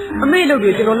အမေလုပ်တ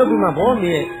ယ်ကျွန်တော်လုပ်ပြီးမှဗောအမေ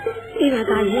ရဲ့အေးပါ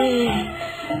သားရဲ့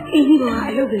အင်းကြီးက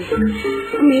အလုပ်တွေ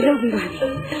အမေလုပ်ပြီးပါ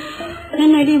လေန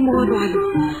ည်းနည်းလေးမောသွားလို့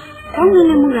ကောင်းနေ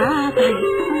မှုလားသားရဲ့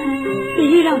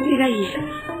ဒီလောက်ပြလိုက်ရင်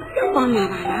ပေါင်းလာ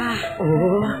ပါလား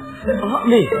အိုးအ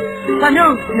မေဆံ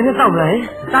မျိုးနည်းနည်းတောက်လိုက်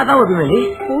တာတောက်ပြမယ်လေ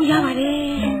ဟိုရပါတယ်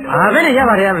ဘယ်နဲ့ရ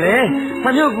ပါတယ်မလဲဆံ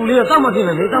မျိုးကူလေးတော့တောက်မှဖြစ်မ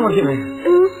ယ်လေတောက်မှဖြစ်မယ်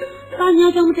တာညာ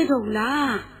ကြောင့်မသိတော့ဘူး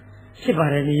လားဖြစ်ပါ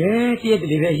တယ်လေတည့်ရတ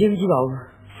ည်းပဲအရင်ကြည့်ပါဦး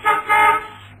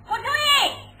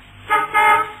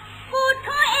ကို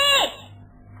ထွေး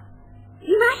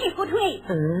ဒီမရှိကိုထွေး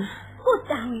ကို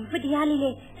တောင်းပတရားလေးလေ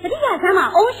တတိယဆမ်းမ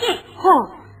အောင်ရှင်းဟော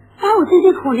ဘာကို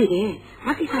သိခေါ်နေတယ်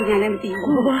ဘာကိစ္စကြလည်းမသိ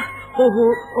ဘူးဘာ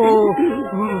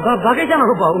ကိစ္စမှမ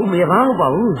ဟုတ်ပါဘူးမေဘာမဟုတ်ပါ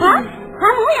ဘူးဘာမ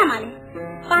ဟုတ်ရမှာလဲ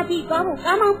ပါတီသွားဖို့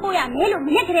ကားမောင်းပို့ရမယ်လို့မ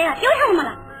နေ့ကတည်းကပြောထားမှာ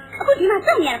လားအခုဒီမှာ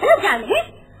စောင့်နေရတာဘယ်လိုကြာလဲ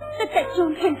တက်ကျုံ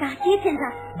ခင်းတာကြီးခင်းတာ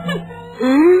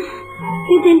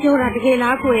ဒီတင်ပြောတာတကယ်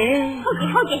လားကွယ်ဟု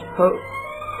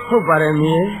တ်ပါတယ်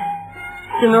မေ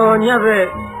ကျွန်တော်ညဘက်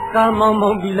ကားမောင်း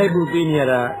ပြီးလိုက်ဖို့ပြေးနေရ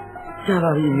တာကြာ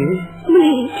ပါပြီမေမ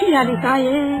လေးဖြစ်ရလေသား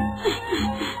ရဲ့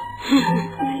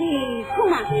မလေးခု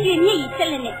မှပြင်းနေတက်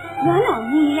လက်နဲ့နွားတော်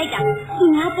မြင်လိုက်တာဒီ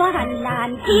ငါသွားတာလာ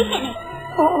ကြီးခင်းနေ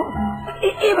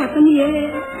အေးပါသမီးရဲ့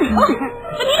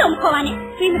သမီးတော့မခေါ်ပါနဲ့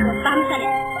ဒီမကောသားမဆက်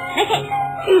နဲ့လိုက်ခဲ့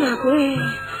အေးပါကွယ်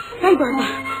လိုက်ပါ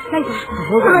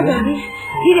ဟုတ်ကဲ့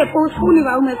ဒီတဲ့ပိုးဆိုးနေ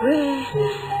ပါဦးမယ်ကွယ်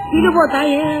ဒီလိုပေါ့သား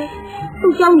ရဲ့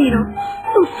သူ့ကြောင်းနေတော့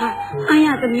သူ့ဟာအာရ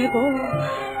သမီးကို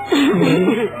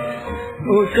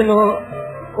ကျွန်တော်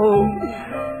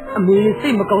အမေစိ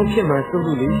တ်မကောင်းဖြစ်မှစိုး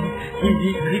လို့လေ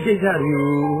ဒီကိစ္စတွေ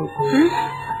ကို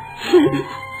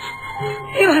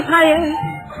အေးပါသားရဲ့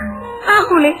အ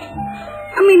ခုလေ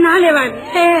အမေနားလေပါ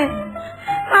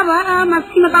ဘာမ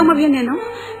စီမတော့မဖြစ်နဲ့နော်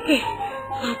ဟေး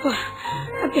ဘာ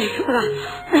အတေဟုတ်လား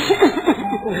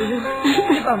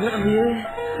ဘာမအမေ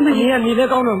ကနေလည်း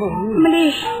ကောင်းတော့မဟုတ်ဘူးမ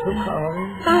လေးဒုက္ခပါပဲ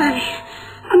တားလေ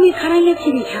အမေခရိုင်းလေးဖြ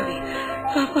စ်နေချတယ်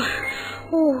ဘာ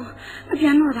အပြ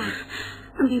န်တော့တာ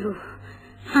အမေကို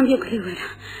ဆံပြုတ်ခလေးဝဲတာ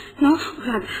နော်ဟုတ်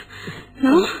လား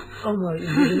နော်ကောင်းပါပြီ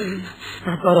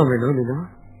ဒါတော့မယ်နော်နော်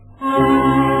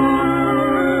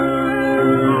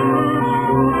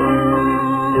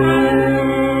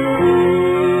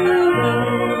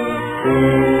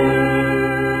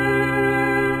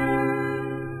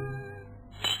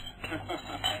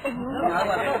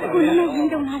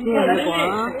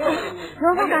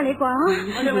ရောဘကလေးကွာ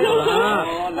အဲ့လို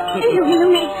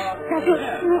လုံးနေဒါဆို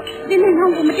ဒီနေ့တော့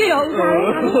မကြည့်တော့ဘူးကွာ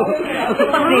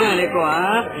ပတ်နေရလေကွာ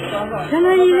ဇလ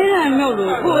ကြီးလေးကမြောက်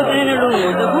လို့ကိုယ်အစင်းလုံး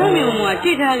ကိုသဘောမျိုးမှာကြ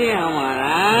ည့်ထားခဲ့အောင်ပါ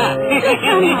လား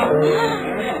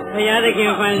ဘုရားသခ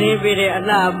င်ဖန်ဆင်းပေးတဲ့အ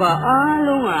လှအပအား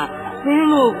လုံးကသင်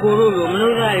လို့ကိုတို့လိုမ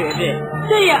လို့သားတွေအတဲ့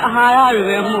စိတ်ရအာဟာရတွေ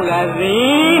ပဲမှုလားသင်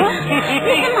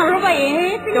ဒီမှာရောပါ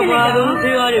ရဲ့ကဘာလုံး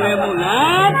သေးရတွေပဲမှု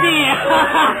လားသင်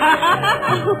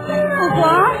ဟုတ်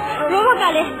ကွာရောက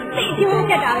လည်းစိတ်ကျိုး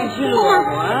ကြတာပဲရှိလို့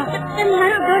ကွာတမ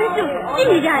န်တို့တို့ကြည့်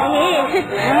နေကြတယ်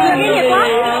ဒီလေကွာ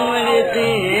မလေးသ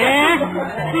င်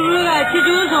သူကချစ်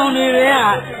ကျိုးဆောင်တွေပဲ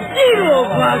ကြည့်လို့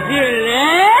ဘာဖြစ်လဲ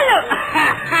လို့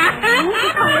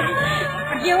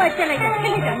ပြောရချက်လိုက်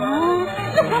တာနော်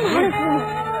သူကမှလ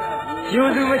ည်းယူ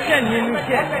သူမချက်မြင်လူ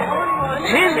ချက်မ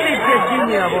င်းသိချက်ကြီး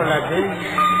နေတာပေါ့လားခင်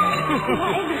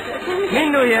မ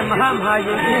င်းတို့ရဲ့မဟာ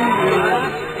ယုံကြည်မှုကို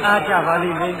အားကြပါလိ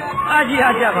မ့်မယ်အားကြီး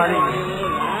အားကြပါလိမ့်မယ်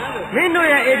မင်းတို့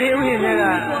ရဲ့အေဒီဥယျာဉ်တွေက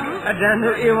အတန်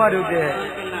တို့အေဝါတို့တဲ့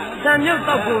ဆံမြုပ်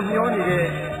တောက်ဖို့မျောနေတဲ့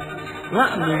ငါ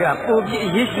အမေကပိုပြီးအ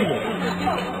ရေးကြီးတယ်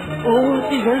။အိုး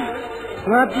ကြည့်စမ်း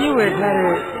ငါပြေးဝယ်ထား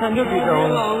တဲ့ဆံမြုပ်တွေတော့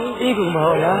အေးကုန်မ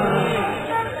ဟုတ်လား။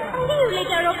ဒီလိုလိုက်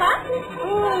ကြတော့ပါ။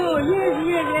အိုးရေး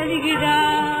လီဂီတာ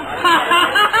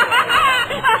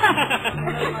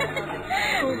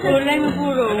ကိုလည်းမပူ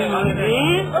တော့ဘူးနော်ဒီ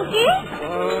โอเค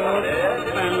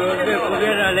ပန်လို့တဲ့ကိုရ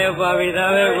တာလည်းပါပြီသား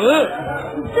ပဲကို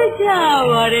သိကြ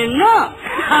ပါတယ်နော်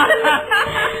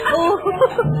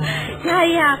အိုး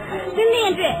ရာဒီနေ့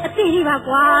အတွက်အသေးလေးပါ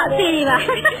ကွာအသေးလေးပါ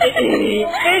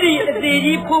အဲ့ဒီအသေး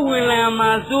ကြီးဖုတ်ဝင်လာမှာ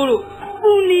စိုးလို့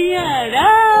ပူနေရတာ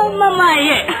မမ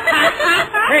ရဲ့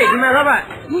ဟေးဒီမှာတော့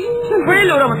ခွေး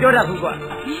လို့တော့မပြောတတ်ဘူးကွာ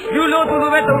လူလိုသူလို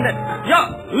ပဲသုံးတယ်ရောက်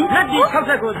လက်ဒီ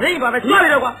60ကိုစိတ်ပါပဲကြည့်ရ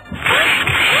တော့ကွာ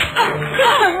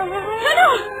ဘယ်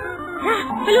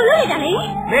လိုလုပ်ရကြ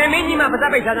လဲမင်းကြီးမှပသ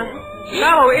က်ပိတ်ထားတာ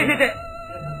ကားပေါ်အေးစစ်တဲ့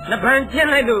လက်ပံကျင်း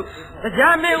လိုက်လို့တ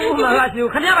ရားမင်းဦးမှာကစီကို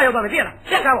ခမရပါရောက်ပါမယ်သိရလား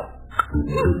တက်ကားပေါ့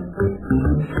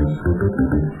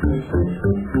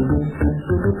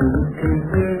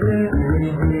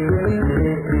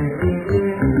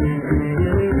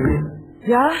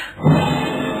呀，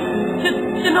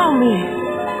这闹没？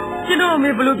这闹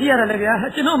没不露皮了呀？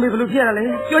这闹没不露皮了嘞？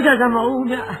叫家什么屋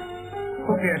呢？我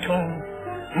别冲，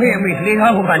没领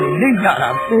下我把你领下来，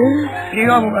领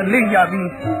下我把领下比，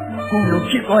公路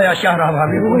皮多呀下来吧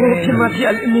没？我什么皮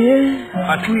了你？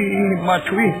马吹，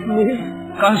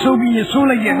刚手比你手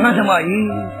了也干什么？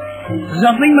让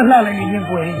你们来了你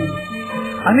不会。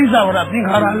俺那时候啦，你看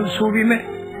那手比没？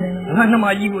俺他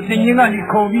妈衣服，你看你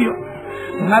口比了。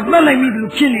俺本来没都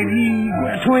骗你的，我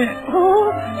吹。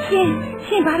哦，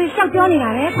先把你上交你来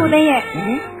嘞，姑爷爷。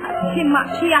先马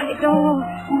去呀，你都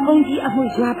公鸡阿妹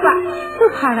抓吧，都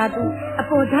怕他都阿婆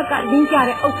他个领家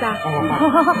的屋子。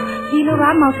ဒီလိုပါ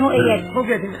မောင်ထုံးအေးရဲ့ဟုတ်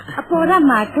ကဲ့ခင်ဗျအပေါ်က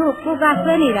မှာတို့ကိုက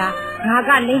ဆွဲနေတာငါက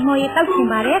လိန်မော်ရီတောက်ချင်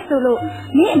ပါတယ်ဆိုလို့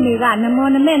မင်းအမေကနမော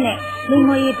နမဲ့နဲ့လိန်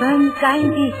မော်ရီဘန်းကိုင်း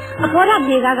ပြီးအပေါ်က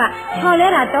ပြေကချော်လဲ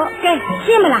တာတော့ကဲ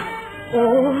ရှင်းမလား哦，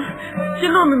这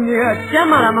老妹妹干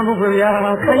嘛那么不会呀？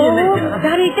看见没？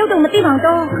ဒါတွေကျုပ်တို့မသိပါ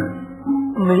တော့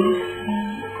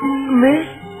没，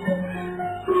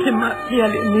什么家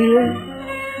里没？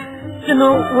这侬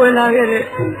回来的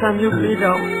三六ปี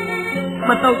တော့မ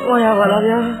တော့သွားရပါလား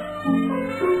ဗျာ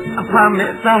အဖမေ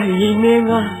သားရင်းနေ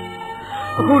က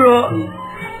အခုတော့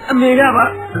အမေကပါ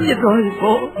ပြစ်သွားပြီ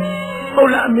ပေါ့ဟုတ်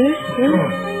လားအမေ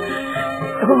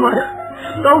အခုမှ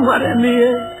တောင်းပါတယ်အ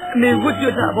မေဝတ်ကြ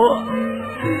တာပေါ့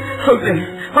ဟုတ်တယ်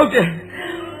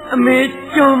အမေ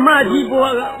ကျွန်မကြီး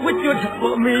ဘွားကဝတ်ကြတာ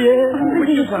ပေါ့အမေရဲ့ဝတ်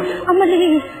ကြတာအမလေး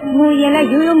ငိုရင်လည်း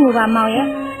ရိုးရိုးငိုပါမောင်ရဲ့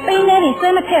ပိန်းလေးတွေဆွဲ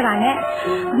မထည့်ပါနဲ့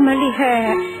အမလေးဟဲ့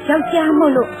ယောက်ျား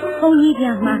မို့လို့ဘုန်းကြီးပြ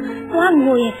န်မှာသွား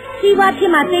ငိုရင်စီးပွားဖြ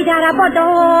စ်မှာသိထားတာပေါ့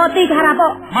တော့သိထားတာ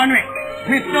ပေါ့မနွေ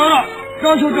ဒီတော့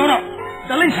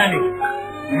တလိမ့်ဆန်နေ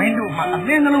မင်းတို့မှာအသ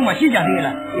င်းနှလုံးမှာရှိကြသေး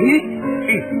လားအေး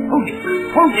ဟု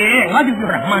တ်တယ်ငါတို့ပြော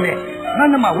တာမှန်တယ်ငါ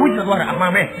နမဝိဇ္ဇာသွားတာအမှ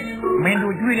န်ပဲမင်း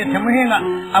တို့ကျွေးတဲ့သမင်းက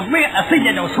အမေအစိတ်ရ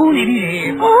တော့ဆိုးနေပြီလေ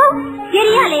ဟောရေ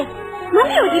ရီကလေမမေ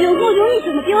တို့ဒီလိုကိုရိုးကြီး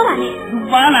ဆိုမပြောပါနဲ့သူ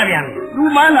ပါလာပြန်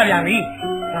ပြီ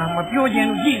မပြောချင်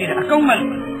လို့ကြည့်နေတာအကောင်းမလို့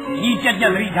ကြီးကြက်သ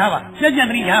တိထားပါကြက်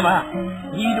သတိထားပါ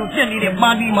ကြီးတို့တက်နေတဲ့ပါ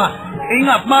တီမှာအိမ်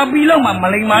ကပါပီလောက်မှမ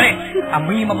လိမ္မာတဲ့အ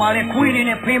မေမပါတဲ့ခွေးတွေ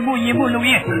နဲ့ဖေဖို့ရင်ဖို့လုပ်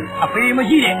ရင်အဖေမ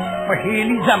ရှိတဲ့ပဟေ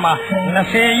လိဇတ်မှာ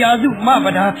20ရာစုမဗ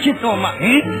ဒါဖြစ်တော့မှ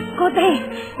ကိုတဲ့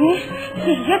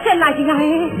ရက်ဆက်လိုက်ကြလား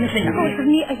ကိုသ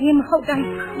မီးအရင်မဟုတ်တိုင်း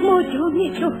မိုးချိုးမြ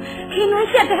စ်ချိုးခင်းနှွှဲ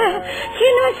ချက်တ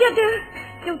ယ်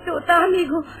ကျုပ်တို့သားမီး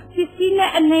ကိုပစ္စည်း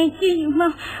နဲ့အနေကြည့်ယူမှ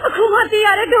အခုမှသိရ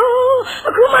တယ်တို့အ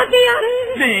ခုမှသိရတယ်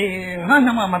ငါ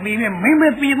နှမမပြီးနဲ့မင်းပဲ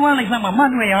ပြေးသွားလိုက်စမ်းမှမ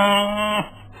တွေ့ရ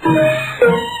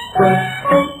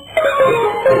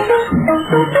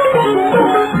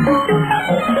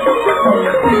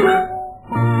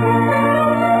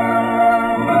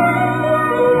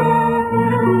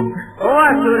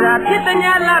ဆိုတာဖြစ်တဲ့ည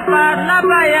လပ်ပါ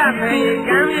ရမယ်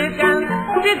ကံ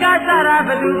ဒီကစားရဘ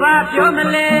ယ်သူမှပြောမ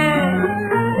လဲ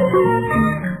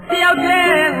တယောက်တ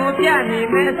ည်းကိုပြနေ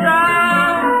မယ်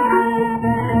စား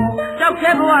ကြောက်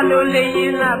ခဲဘဝလိုလေးရ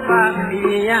င်လပ်ပါမြ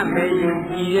င်ရမယ်ယုံ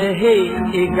ကြည်ရဲ့ဟေး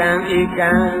ဧကံ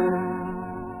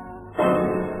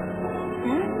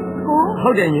ဟု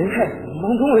တ်တယ်ညီ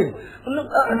မောင်တို့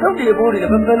အထုတ်တွေပေါ်တယ်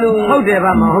ဘယ်လိုဟုတ်တယ်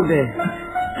ပါမဟုတ်တယ်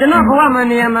ကျွန်တော်ဘဝမှာ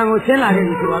နေရာမှန်ကိုရှင်းလာခဲ့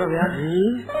ပြီဆိုတော့ဗျာ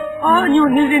အော်ညို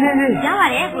နေရပါ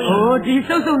တယ်ကိုဟိုဒီ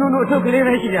စုပ်စုပ်လုံးတို့အထုပ်ကလေး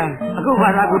ပဲရှိတာအခုဘာ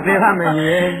သာကိုတည်ရမယ်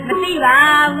ညီမသိပါ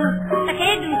ဘူးတက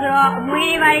ယ်တူဆိုတော့အ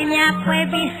မွေးပါများဖွဲ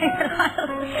ပြီး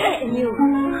အညို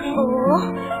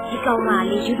ဒီကောင်မ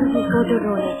လေးယူတူဖိုတို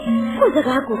တို့နဲ့ကိုစ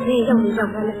ကားကိုဖေးရောက်နေတော့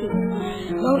မသိဘူး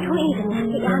မောင်ထွေးကလည်း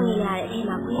တရားငယ်ရတဲ့အချိန်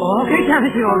မှာကိစ္စမ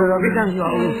ရှိပါဘူးတော့ကိစ္စမရှိပါ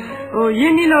ဘူးဟိုရ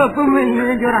င်းနှီးလို့ပုံမှန်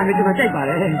ပြောတာလည်းကျွန်တော်ကြိုက်ပါ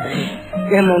တယ်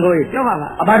ကဲမောင်တို့ပြောပါ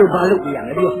အဘတို့ဘာလုပ်ပြရမ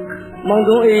လဲပြောမောင်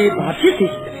တို့ဘာဖြစ်နေ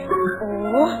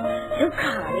ဒုက္ခ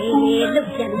လေလုတ်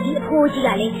ကြတယ်ဒီအဖိုးကြီးက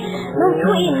လေမောင်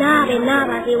ထွေးနာ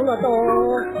ပါသေးဦး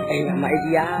တော့အေးမ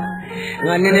ကြီး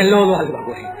ငါနည်းနည်းလောသွားလို့ပါ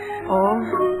ကို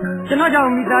ကျွန်တော်ကြောင့်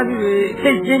မိသားစုတွေ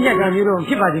စိတ်ကျဉ်းကြတာမျိုးတော့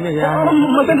ဖြစ်ပါသေးနဲ့ဗျာ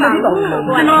မတတ်ပါဘူး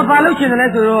ကျွန်တော်ဘာလုပ်ချင်တယ်လဲ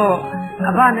ဆိုတော့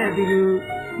အဘနဲ့ဒီလို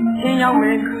ချင်းရောက်မ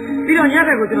ယ်ပြီးတော့ညဘ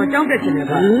က်ကိုကျွန်တော်ကြောင်းတက်ချင်တယ်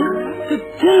ဗျာ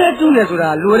ချင်းလဲတူးလဲဆိုတာ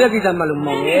လိုတဲ့ကိစ္စမှလို့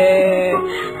မောင်ရဲ့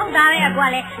ဟုတ်သားရဲ့ကွာ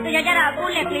လေတကြတာကို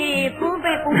လက်ကလေးပူး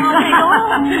ပဲပူမောင်းတယ်တော့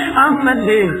အမ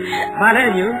လေးဘာလဲ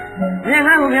ညငါ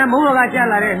ငါ့ကိုများမိုးတော်ကကြာ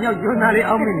လာတဲ့မြောက်ကျွန်းသားလေး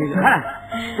အောက်မိနေတယ်ဟာ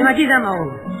ဒီမှာကြည့်စမ်းပါဦး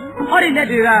ဟောဒီလက်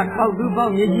တွေကပေါက်သူပေါ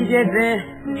က်မြေကြီးတဲ့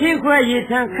ချင်းခွဲရေ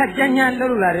ထမ်းခက်ကြမ်းကြမ်းလှု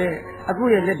ပ်လာတဲ့အခု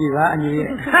ရဲ့လက်တွေကအညီရဲ့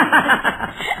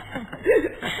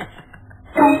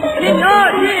ဒီတော့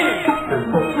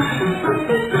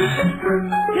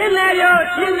ချင်းလေ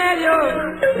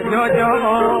ရောကြော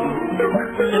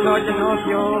ကျွန်တော်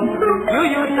ပြော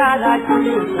ရိုးသားတာကျူး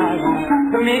ကျူးသားတာ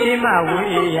သမီးအိမ်မှာ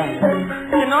ဝေးရ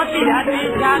ကျွန်တော်တိတာတိ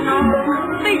ချာနော်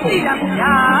သိသိတာ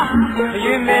ဗျာ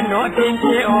ရွေးမဲနော်တင်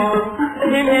ပြေအောင်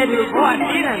သင်တဲ့လူဘဝတ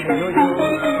ည်တယ်လို့ပြော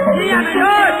ဒီရ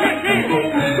တော့သိ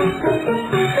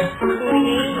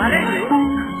ပါလေ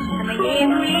သမီး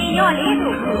မီရော့လေး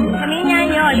တို့သမီးညာ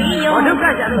ရော့လေးရော့ဒုက္ခ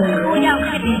ကြလို့ကိုရောက်ခ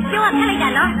က်တယ်ပြောခက်လိုက်တာ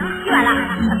နော်ကြည့်ပါလား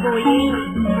အကိုကြီး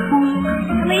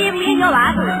သမီးမီရော့ပါ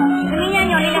ဆိုသမီးညာ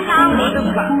ရော့လေးလည်းကောင်းတယ်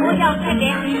ကိုရောက်ခက်တ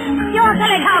ယ်ပြောခက်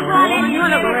လိုက်တာကိုလည်းပြော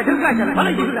လို့ပဲဒုက္ခကြလို့ဘာ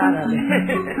လို့ကြည့်လာတာလဲ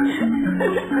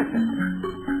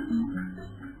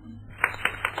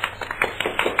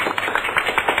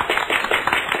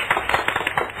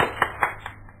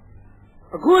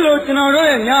အခုလိုကျွန်တော်တို့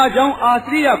ရဲ့ညာအကြောင်းအာသ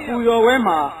ရိယပူဇော်ဝဲ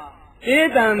မှာအေး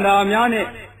တန်တာများနဲ့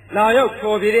လာရောက်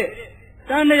ခေါ်ပြတဲ့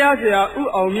တန်တရားဆရာဥ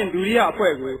အောင်မြင့်ဒုတိယအ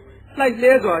ဖွဲ့ကိုလိုက်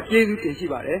လဲစွာကျေးဇူးတင်ရှိ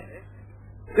ပါတယ်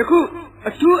။ယခု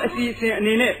အထူးအစီအစဉ်အ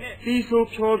နေနဲ့စီဆို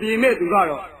ဖြော်ပြမဲ့သူကတော့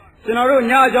ကျွန်တော်တို့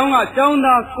ညာအကြောင်းကကျောင်း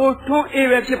သားကိုထွန်းအေး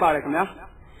ပဲဖြစ်ပါတယ်ခင်ဗျာ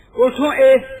။ကိုထွန်း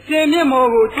အေးရှင်မြင့်မော်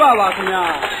ကိုကြွပါခင်ဗျာ။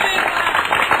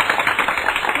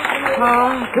ဟာ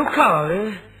ဒုက္ခပါပဲ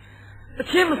အ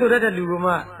ချင်းမဆိုတတ်တဲ့လူက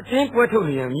မှအချင်းပွဲထုတ်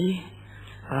နေရမည်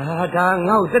ဒါ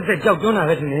ငါ့ကိုတက်ကြောက်တွန်းတာ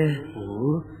ပဲထင်တယ်ဟို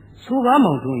ဆိုပါ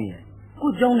မောင်ထွန်းရဲ့ကို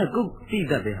เจ้าနဲ့ကိုတိ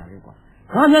တတ်တဲ့ဟာလေကွာ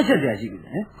ဘာမှချက်တရားရှိပြီ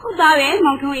လေဟုတ်သားပဲ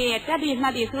မောင်ထွန်းရဲ့တက်တိမှ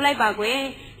တ်တိဆိုလိုက်ပါကွယ်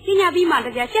ပညာပြီးမှတ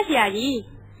ရားချက်ဆရာကြီး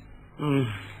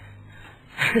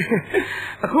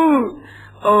အခု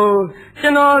ကျွ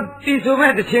န်တော်တီဆို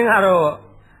မဲ့တခြင်းကတော့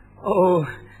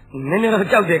နည်းနည်းတော့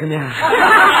ကြောက်တယ်ခင်ဗျာ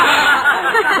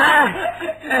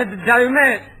ဒါပေ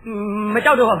မဲ့မ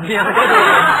ကြောက်တော့ပါခင်ဗျာ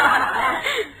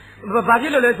ဘာဖြ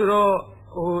စ်လို့လဲဆိုတော့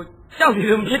ကြောက်တယ်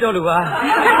လို့မဖြစ်တော့လို့ပါ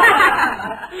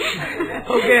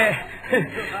ဟုတ်ကဲ့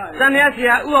တန်ရဆ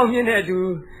ရာဥအောင်မြင့်တဲ့အတူ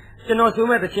ကျွန်တော်ဆို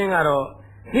မဲ့တခြင်းကတော့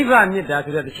နိဗ္ဗာန်မြတ်တာ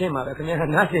ဆိုတဲ့တခြင်းပါပဲခင်ဗျာ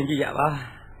နားဆင်ကြည့်ရပါ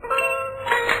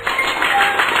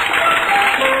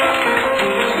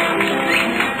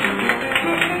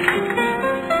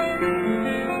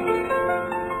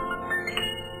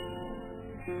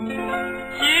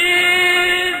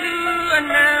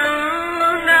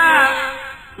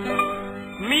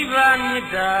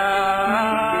တာ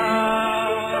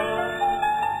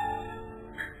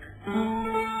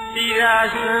ဒီရာ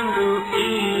စွန်းသူဤ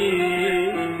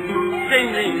စိတ်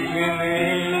စိတ်ရှင်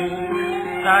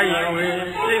သာယဝေ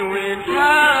စိတ်ဝင်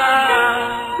ထား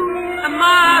အမ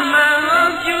မ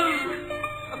န်ပြု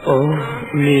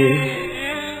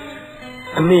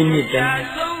အမေမြတ်တာ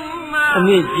အ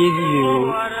မေကျေးဇူးကို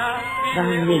သာ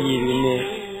မျက်ရည်တွေနဲ့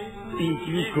ပြီး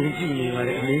ပြီးခုံကြည့်နေပါ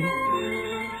လေအမေ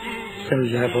ဆော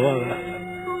ရဘဝက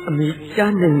အမေ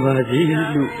ကြားနိုင်ပါစေ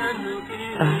လို့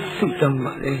ဆုတောင်း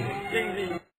ပါလေ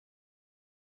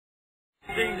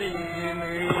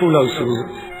အခုလောက်ဆို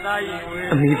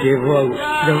အမေဒီဘဝကို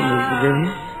ရောက်နေတယ်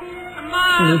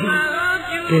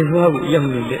ဒီဘဝကိုရောက်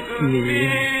နေတဲ့အမေ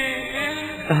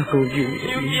သာကိုကြည့်တ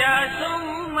ယ်ပြာဆုံး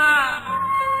မ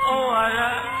ဩဝါဒ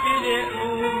ပြည့်တဲ့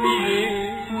ဦးမီရ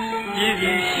ည်ရ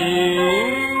ည်ရှိ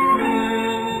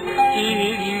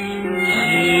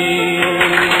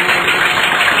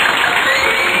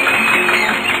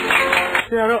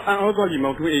ဆရာတော်အံ့ဩသွားပြီ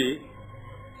မောင်ထွေးအေး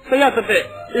ဆရာတက်တဲ့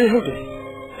အေးဟုတ်တယ်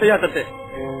ဆရာတက်တဲ့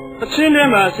တချင်းထဲ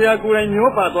မှာဆရာကိုယ်တိုင်ညော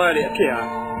ပါသွားရတဲ့အဖြစ်ဟာ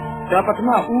ဒါပထမ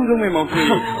ဦးဆုံးပဲမောင်ထွေး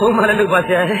ဘုံမလည်းလုပ်ပါဆ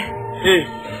ရာဟေး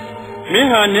မင်း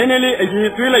ဟာနည်းနည်းလေးအရင်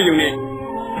သွေးလိုက်ရုံနဲ့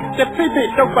တစ်ဖိတ်ဖိတ်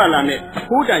တောက်ပလာနဲ့အ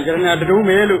ဖိုးတန်ရတနာတုံး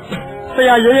မဲလို့ဆ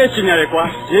ရာရဲချင်ရတယ်ကွာ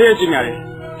ရဲချင်ရတယ်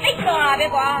အဲ့တော့ပဲ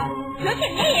ကွာလို့ချ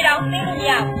င်နေရအောင်သိလို့မ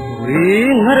ရ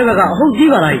ဘူးငါတို့ကအဟုတ်ကြီး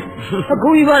ပါလားအခု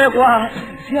ကြီးပါလေကွာ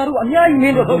ဆရာတို့အများကြီးမ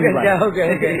င်းတို့ဟုတ်ကဲ့ဟုတ်ကဲ့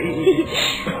ကို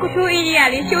သူအေးကြီးက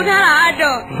လေရှိုးထားတာ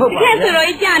တော့ဒီကဲဆိုတော့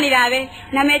ကြာနေတာပဲ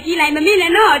နာမည်ကြီးလိုက်မမေ့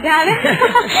နဲ့တော့ဒါပဲ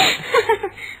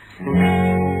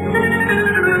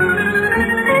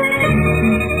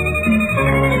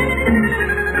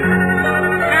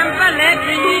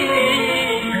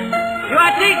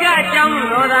အကြောင်း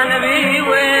တော်သာနဘေး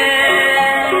ဝဲ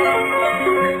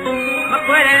မ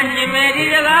ခွဲတဲ့ညီမေဒီ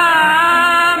တ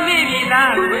လားမိပြီ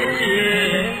လားခွေချီ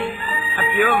အ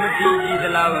ပြောမကြည့်ကြည့်သ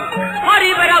လားဟောဒီ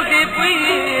ဘရောက်တွေပွေး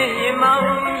ရင်မောင်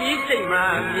ကြီးစိတ်မှ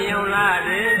မြင်လာတ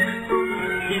ယ်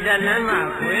ဒီတလမ်းမှာ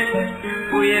ခွေ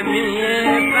ကိုရဲ့မင်းရဲ့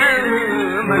ပန်း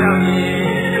မတော်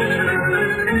ကြီး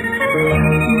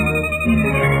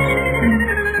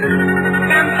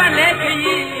ကံပတ်လက်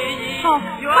ကြီးဟုတ်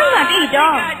ပါပြီ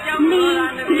တော့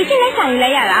ဒီချင်းလိုက်ဆိုင်လို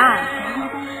က်ရလား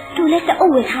သူလည်းတအု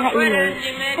ပ်ဝယ်ထားလိုက်အေးလေအဲ့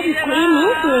ဒီကိုင်းမ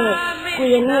င်းဆိုကို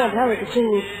ရင်းနဲ့ဘလောက်တချင်း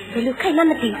ဘယ်လိုခိုက်မှ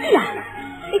မသိဘူးလား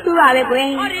အဲ့သူကပဲကွယ်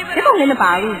ဒီကောင်လည်းမ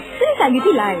ပါဘူးသူဆိုင်ပြီး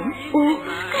သိလားအိုး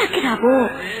ခက်တာပေါ့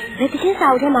ဘယ်တချင်းစာ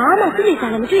အုပ်ထဲမှာမှသူ့လေးစာ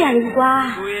လည်းမတွေ့ရဘူးကွာ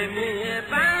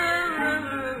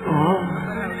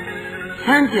ဩ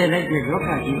မ်းကျဲလိုက်တဲ့လောက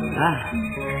ကြီးဟာ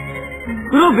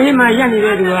သူတို့ဘေးမှာရပ်နေ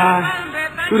တဲ့သူဟာ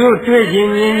သူတို့တွေ့ခြ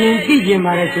င်းမြင်ခြင်းသိခြင်း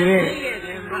ပါလေဆိုရဲ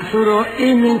ဆိုတော့အ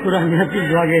င်းမင်းဆိုတာများပြ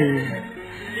သွားခဲ့ရင်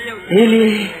အေးလေ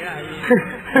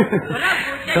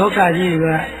လောကကြီးက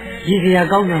ကြီးစရာ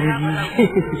ကောင်းတာပဲ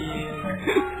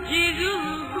ကြီးကျေး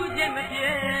ဇူးခုချက်မပြေ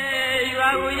ရွာ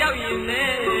ကိုရောက်ရင်လေ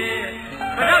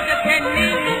ဘတော့တစ်ခဲနေ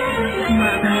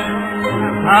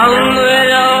အောင်တွေ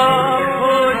တော့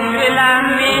ဘိုးကျွေလာ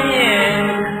မင်းရဲ့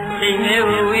ချိန်လေး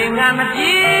ကိုဝေငါမ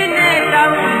ပြေနဲ့တော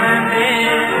င်းမှန်ပဲ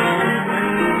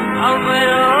အောင်တွေ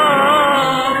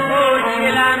တော့ဘိုးကျွေ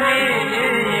လာမင်း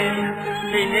ရဲ့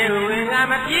ချိန်လေးကိုဝေငါ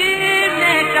မပြေ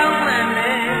နဲ့တောင်းမှန်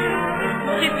ပဲ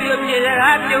ချစ်သူပြေစ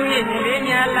ကားပြုံးရင်လေး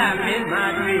များလာမင်းမ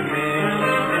တွေ့မယ်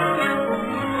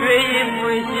တွေ့ရင်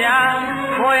မွေရှာ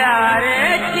ခေါ်ရ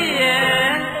တဲ့ချစ်ရဲ့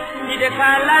ဒီတစ်ခါ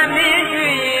လာမင်း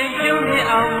တွေ့ရင်ပြုံးပြ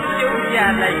အောင်ပြုံးပြ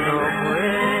လိုက်တော့ကွ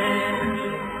ယ်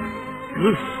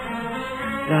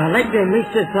ဒါလိုက်တဲ့မိတ်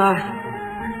ဆက်စား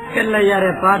ကက်လိုက်ရ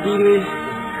တဲ့ပါတီတွေ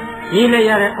ရေးလိုက်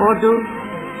ရတဲ့အော်တို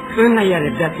သွင်းလိုက်ရ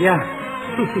တဲ့တပ်ပြား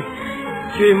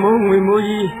ရွှေမိုးငွေမိုး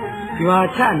ကြီးရွာ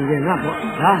ချနေတဲ့ငါပေါ့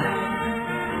ဟာ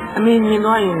အမေမြင်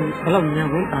သွားရင်ဘယ်လောက်ညံ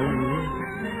ဝန်းတာလဲ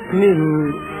ဒီနေ့ကို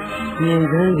မြင်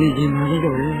စမ်းကြည့်ခြင်းမလေး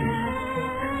တော့လေ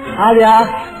အားဗျာ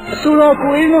အစိုးရ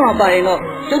ကိုအင်းကပါရင်တော့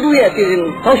သူတို့ရဲ့အစီအစဉ်ကို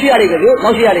ထောက်ရှိရလိမ့်မယ်လို့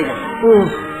ထောက်ရှိရလိမ့်မယ်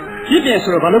ဖြစ်ပြင်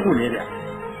ဆိုတော့ဘာလို့ကိုလဲဗျ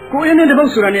ကိုအင်းနဲ့တပု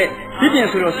တ်ဆိုတာနဲ့ဖြစ်ပြင်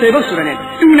ဆိုတော့10ပုတ်ဆိုတာနဲ့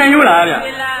တူနိုင်ရောလားဗျ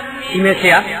ဒီမဲ့ဆ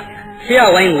ရာ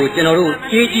ဝိုင်းကိုကျွန်တော်တို့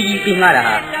ကြီးကြီးသိငှားတာ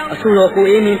ဟာအစိုးရကို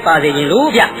အင်းမင်းပါစေရင်လို့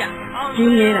ဗျ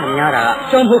ကြီးနေတာများတာက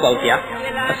ရှုံးဖို့ပေါ့ဗျ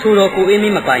အစိုးရကိုအင်းမ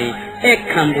င်းမပါရင်အဲ့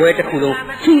ခံပွဲတစ်ခုလုံး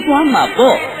ချူသွားမှာ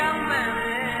ပေါ့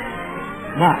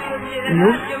ဟာ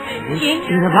ညို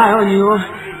ဒီကဘာရောညို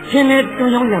ရှင်းနေ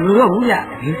တုံးချောင်းကြမလို့ဘူးဗျ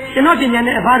ကျွန်တော်တင်ညာ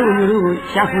နဲ့အဖားတို့ညိုတို့ကို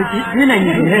ရှာဖွေကြည့်နိုင်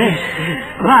နေတယ်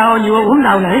အဖားရောညိုဝန်း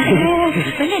တောင်းလိုက်ဘ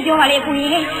ယ်နဲ့ပြောပါလေကို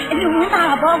ကြီးအလူဝန်းတာ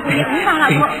ပေါ့ကိုကြီးဝန်းတာ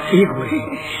လားပေါ့ဒီ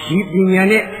တင်ညာ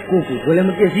နဲ့ကိုလည်းမ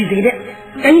ပြည့်စည်သေးတဲ့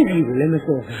တိုင်းပြည်ကိုလည်းမ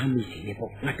စော်ကားမိစေနဲ့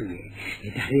ပေါ့ငါတူ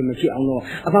ရဲ့ဒါလေးမဖြစ်အောင်တော့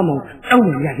အဖမောင်တောင်း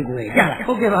နေရဒီကိုရလား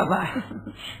ဟုတ်ကဲ့ပါပါ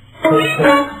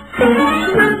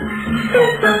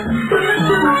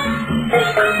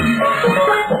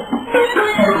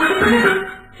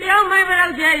ကျောင်းမိုင်းဘလော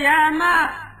က်ကျရမ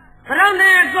ဘလောက်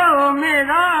နဲ့ကိုမေ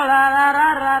တော့လာ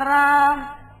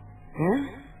ဟမ်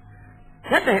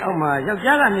လက်တိုင်အောက်မှာယော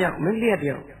က်ျားကမြောက်မင်းလေးတ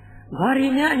ယောက်ဘာရီ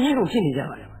များအငင်းကုန်ဖြစ်နေကြ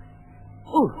ပါလဲ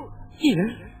ဟုတ်ကြည့်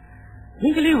နော်မ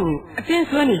င်းကလေးကိုအတင်း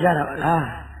ဆွဲနေကြတာပါလား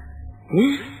ဟ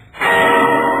င်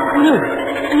အညို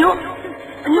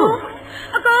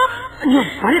အကောအညို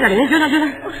ဘာလဲကလည်းပြောတာသူ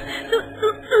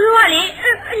ကလေ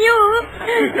အညို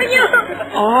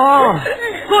အော်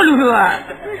ကိုလူက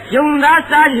ယုံသား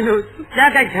စားကြည့်လို့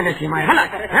ကြားကြိုက်ခံနေရှင်မဟုတ်လား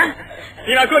ဟမ်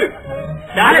ဒီကကိုလူ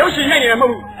ဒါလည်းအရှင်ရိုက်နေတယ်မဟု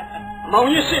တ်ဘူးမောင်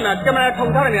ကြီးရှင်းတာကင်မရာထုံ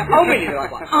ထားတယ်အောက်မိနေတော့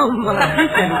ကွာအော်မလားဖြစ်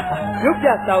တယ်ရုပ်ပြ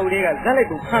စာအုပ်လေးကဇက်လိုက်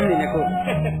ကိုဖမ်းနေတယ်ကို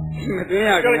မသွင်း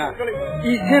ရဘူးက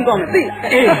ဒီဆင်းတော့မသိ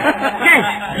အေးကဲ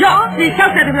ရောဒီ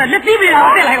60တည်းကလက်ပြီးပြီလား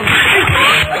တက်လိုက်အောင်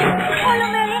အော်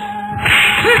လုံးမေ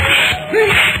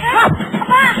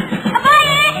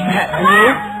အမရေ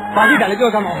ဘာကြည့်တာလဲကြော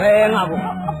က်စမ်းပါဟဲငါကို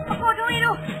ကိုတို့ရီ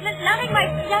တို့လမ်းလိုက်မှ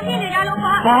ရမ်းပြနေကြလို့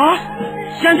ပါဟာ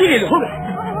ရှမ်းကြည့်နေလို့ဟုတ်ကဲ့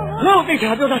ငါ့ကိုသိချာ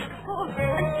ပြောတာ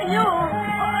အညို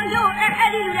အဲ့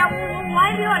ဒီလူရောက်ဝို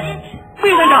င်းပြီးတော့လေ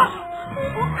ပြီးတယ်တော့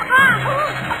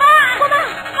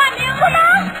နေဦး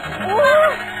လားအိုး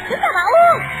စမ်းပါ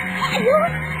ဦးအညို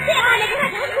ဒီအားလေးကတ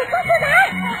ည်းကကိုသွားတာ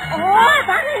အိုး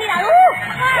ဘာနေလဲလို့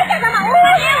စမ်းပါဦး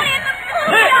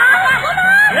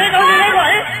ဟေးကောင်လေးကွာ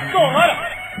ဟဲ့တော့ဟာလား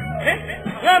ဟဲ့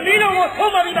ငါမီးလုံးကို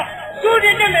ထုံးပါပြီလားသူ့တ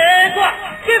င်နေမယ်ကွာ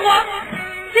ကြည့်ကွာ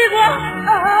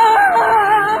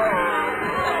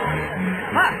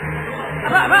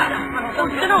ဘာကျွ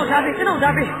န်တော်ဓာတ်ပြီ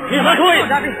ဒီမထိုးရင်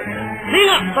ဓာတ်ပြီမင်း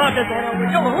ကဘာတက်သွားတော့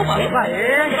ကြောက်ဟုတ်ပါဘာ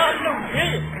ရဲ့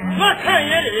ငါဆန့်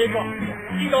ရဲတယ်ကွာ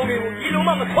ဒီကောင်လေးကိုဒီလို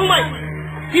မှမထုံးမိုက်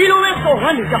ဒီလိုပဲပေါ်ဟ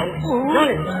န်းနေကြအောင်ဟုတ်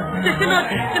လေကျွန်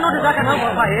တော်တရားခံ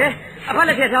တော့ပါရဲ့အဖလ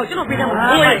က်ထက်ထောက်ကျွန်တော်ပြေးတယ်မလား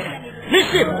ဟုတ်မစ်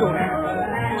ရှိမတိုးနဲ့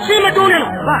ရှင်းမတိုးနဲ့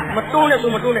လားဘာမတိုးနဲ့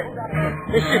ဆိုမတိုးနဲ့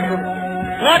မစ်ရှိမတိုး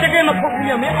ငါတကယ်မဖုတ်ဘူး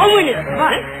ရမင်းအောင်းဝင်နေတာဘာ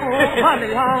လေ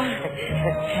ဟာ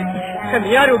ခင်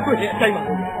ဗျားတို့တွေ့တဲ့အတိုင်းပါ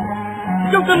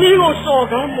ကျုပ်သမီးကိုစော်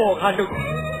ကားမော်ကားလုပ်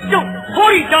ကျုပ်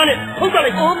ခေါ်ရီတားနဲ့ထုတ်ကြ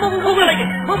လိုက်ဟုတ်ကဲ့လိုက်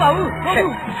ဟုတ်ပါဘူး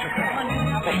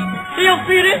တယောက်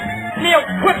ပြီးတယ်နှစ်ယောက်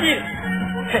ခွက်ပြီး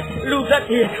လူသက်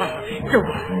သေးတာကျု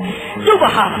ပ်ပါ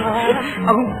ဟာ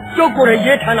အခုကျုပ်ကိုယ်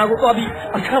ရဲ့ရဲဌာနကိုသွားပြီး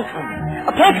အ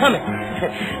ဖမ်းခံမယ်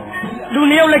လူ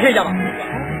နှစ်ယောက်လက်ခဲ့ကြပါ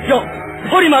ကြောက်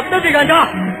ခေါ်ရီမှာတက်တဲ့ကန်တာ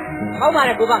ဟောက်ပါ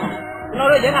လေကိုပါကျွန်တော်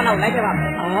တို့ရဲဌာနကိုလိုက်ခဲ့ပါမ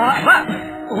ယ်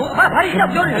ဘာလို့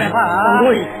ပြောနေလဲဘာ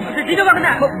ဒီတော့ကန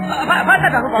အဖ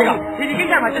တ်တာဟုတ်ပါဘူးဒီကိစ္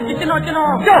စမှာကျွန်တော်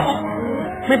ကြောက်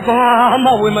没爸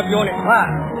妈为么表呢？啊，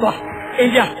爸，哎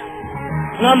呀，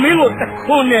我没我的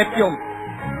可能表，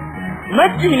没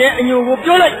几年有我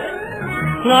表来，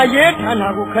我也看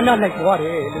那个看那来过的，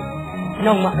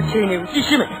那么钱呢？几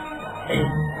十万，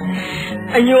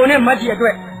哎呦呢没几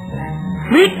对，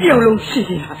没掉龙去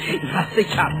的，我谁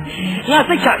吃？我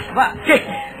谁吃是吧？给，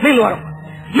没落了，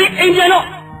没哎呀喏。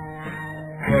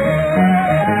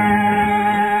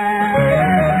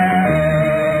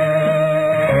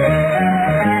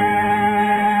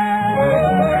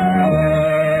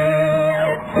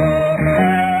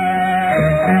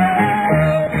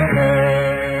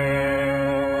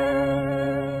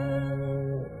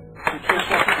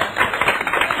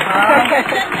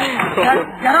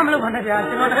家长们都看那边，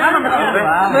这个他们都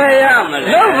对呀，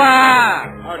老爸，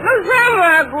那什么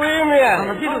鬼呢？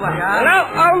记住吧，那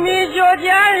奥秘教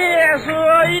家里说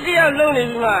一定要弄的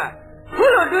是吧？除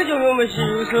了这就我们西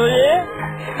游所以，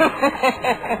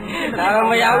那个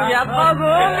没有家跑过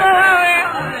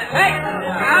哎，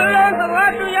俺们是我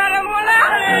主要的木兰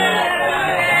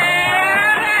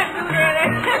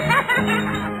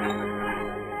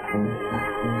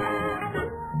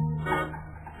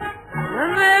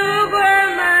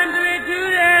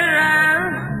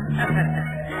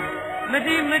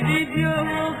没地就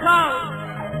我靠，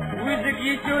为自己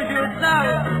就造，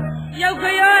要个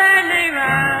要爱你嘛，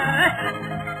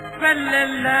快乐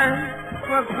乐，快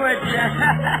快点，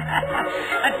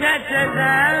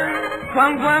快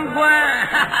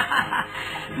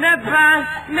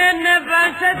那帮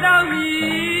吃到米，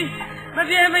那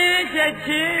边没人接亲，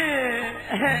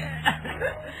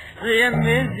这也没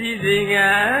事情啊。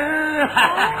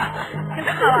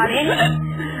好啊嘞。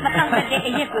မတောက်တဲ့အ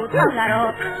ရက်ကိုတောက်လာတော့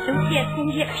ရုပ်ရက်ဆ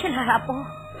င်းရက်ဖြစ်လာတာပေါ့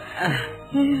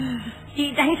ဒီ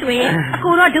တိုင်းဆိုရင်အ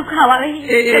ကိုတော့ဒုက္ခပါပဲဒု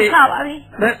က္ခပါပဲ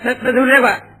ဘယ်သူလဲ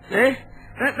ကွာဟင်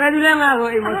ဘယ်သူလဲငါ့ကို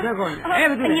အိမ်မဆက်ကုန်ဘယ်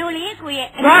သူအညိုလေးကိုရဲ့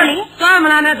အညိုလေးသွားမ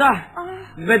လားနဲ့သွား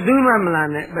ဘယ်သူမှမလား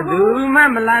နဲ့ဘယ်သူမှ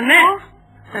မလားနဲ့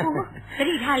သ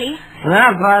တိထားလေငါ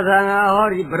ဘာသာငါဟော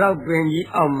ဒီဘရောက်ပင်ကြီး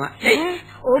အောင်မှာ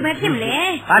အိုးမဖြစ်မလဲ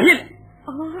ဘာဖြစ်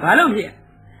ဘာလို့ဖြစ်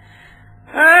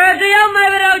တရားမဲ့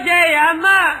ဘရောက်ကျဲရမ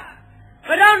ဘ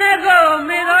ရောက်နဲ့ကို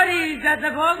မေတော်ဒီသတ္တ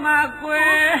ဘောမှာကွ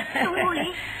ယ်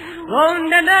ဘုံ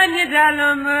တနာညစ်တာလွ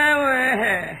န်မဲဝဲ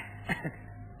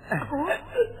အကို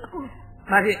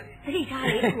ဘာဖြစ်သတိထား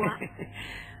လေကိုက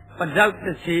ဘရောက်တ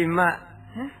စီမ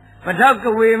ဘရောက်က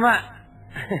ဝေမ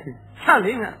6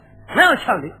လေးငါနောက်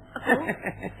6လေး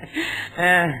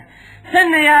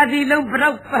12ရာဒီလုံးဘ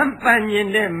ရောက်ပန်းပန်းညင်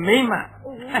တဲ့မိမ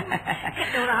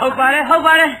ဟုတ်ပါတယ်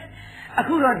အ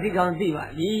ခုတော့ဒီကောင်သိပါ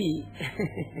ပြီ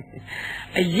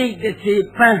အရေးတစ်စီ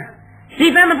ပန်းဒီ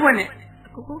ပန်းမပွင့်နဲ့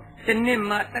ဒီနေ့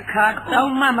မှတစ်ခါတော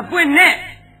င်းမှမပွင့်နဲ့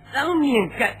တောင်းမြင်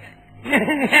ကတ်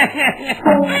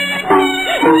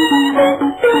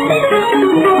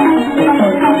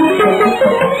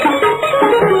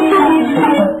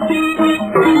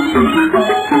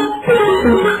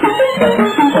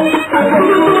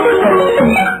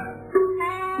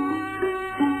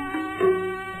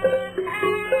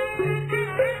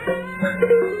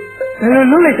ဘယ်လို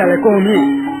လုပ်လိုက်ကြလဲကိုမြင့်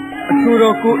အထူ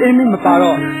တော်ကိုအင်းမပါ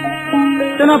တော့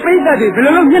ကျွန်တော်ပိတ်သက်တွေဘယ်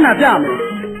လိုလုပ်မျက်နှာပြမလဲ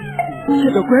ရှ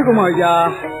စ်တော့ကွဲကုန်ပါကြာ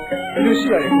ဘယ်လိုရှိ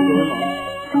ရလဲကိုတော့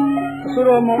အဆို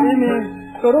တော်မောင်အင်း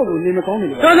တော်တော်ကိုနေမကောင်းနေ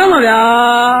လို့တော်တော်ပါဗျာ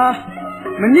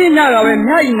မနစ်ညကပဲ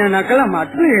မြအီနန္ဒကလပ်မှာ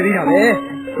တွေ့ရသေးတာပဲ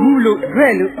ဘူးလို့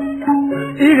ရွဲ့လို့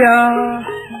အေးဗျာ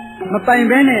မပိုင်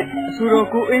ဘဲနဲ့အဆိုတော်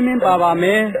ကိုအင်းပါပါမ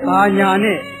ယ်ဘာညာ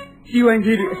နဲ့စီဝိုင်း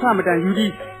ကြီးတွေအစမတန်ယူ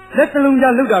ပြီးလက်တလုံး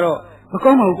ကြားလောက်တာတော့မ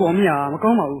ကောင်းပါဘူးကိုမြမကော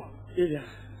င်းပါဘူးအေးဗျာ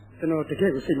ကျွန်တော်တက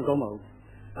ယ်ကိုစိတ်မကောင်းပါဘူး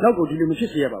နောက်ကိုဒီလိုမဖြစ်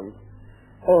စေရပါဘူး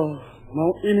အော်မော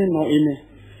င်အင်း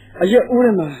အရက်အိုး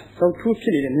ထဲမှာသောက်ထိုးဖြ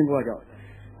စ်နေတဲ့မင်းဘွားကြောင့်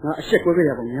ငါအဆက်ကွဲခဲ့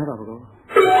ရပုံများပါဘော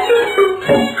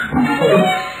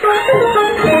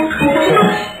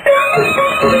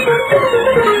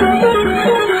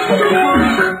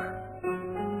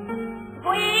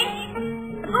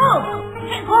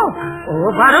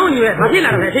ဘာတော့ယူရဲဘာဖြစ်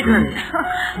လာတော့လဲထိတ်ခဏ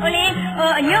ဟိုလေ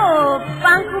အညို့ပ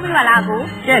န်းခုပြပါလားကို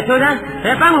ကဲဆိုစမ်းဘ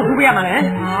ယ်ပန်းကိုခုပြရမှာလဲ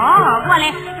ကိုကလ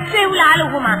ည်းဆွေဦးလား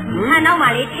လို့ကိုမှဟာနောက်မှ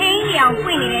လေထိန်းလျောင်ပွ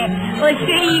င့်နေတဲ့ဟို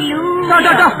ရွှေလူတော်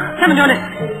ဆက်မပြောနဲ့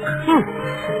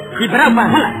ဒီဘရောက်ပန်း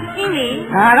ဟုတ်လားအင်းလေ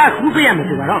ဒါကခုပြရမယ်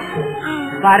ဆိုတော့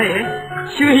ပါတယ်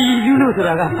ရွှေလူလို့ဆို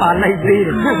တာကပါလိုက်သေးတ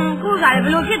ယ်ကိုကလည်းဘ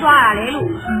လို့ဖြစ်သွားတာလဲလို့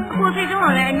ကိုစိတ်တုံးက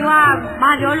လည်းအညို့ကဘာ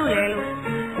ပြောလို့လဲလို့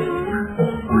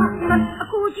အ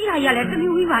ခုကြည့်လိုက်ရလဲတ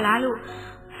မျိုးကြီးပါလားလို့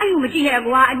အဲ့လိုမကြည့်နဲ့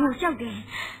ကွာအညို့ကြောက်တယ်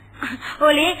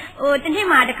ဟိုလေတနေ့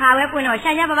မှတစ်ခါပဲပွင့်တော့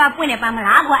ရှာရှာပါပါပွင့်နေပါမ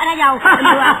လားကွာအဲ့ဒါကြောင့်အ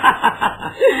ညို့က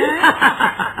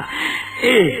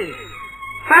အေး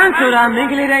ပန်းဆိုတာမင်း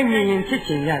ကလေးတိုင်းမြင်ရင်ချစ်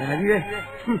ချင်ရတာကြီးပဲ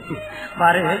ပါ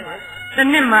တယ်တ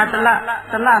နေ့မှတလ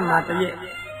မှတရက်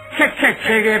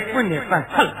ပွင့်နေပန်း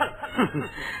ဟုတ်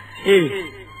အေး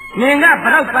နင်ကဘ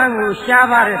လောက်ပန်းကိုရှား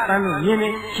ပါတဲ့ပန်းလို့မြင်နေ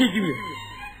ချီးကျူးတယ်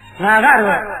ငါက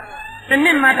တော့တစ်နှ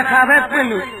စ်မှတစ်ခါပဲပွင့်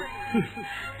လို့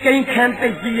ကိန်းခမ်းသိ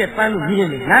ပ်ကြီးရဲ့ပန်းလို့မြင်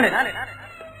နေနားလေ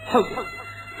ဟုတ်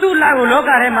သူ့လာကိုလောက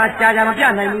ထဲမှာကြာကြာမပြ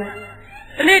နိုင်ဘူး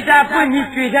တနေ့တာပွင့်ပြီး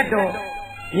ကျွေတတ်တော့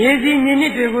ရေစီမြင်းန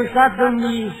စ်တွေကိုစားသုံး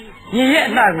ပြီးရေရဲ့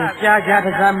အလှကိုကြာကြာတ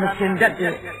စားမစင်တတ်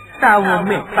တဲ့တာဝန်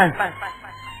မဲ့ပန်း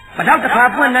ဘတော့တစ်ခါ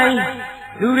ပွင့်နိုင်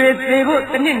လူတွေသေဖို့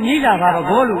တစ်နှစ်နီးလာပါတော့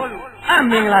ဘောလို့အ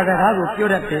မင်္ဂလာစကားကိုပြော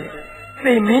တတ်တဲ့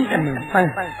သိမင်းတမန်ပ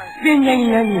န်းပင်ငိုင်း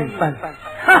ရမ်းရင်ပန်း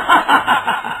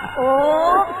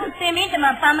အိုးသိမင်းတမ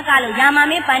န်ပန်းမကလို့ရာမ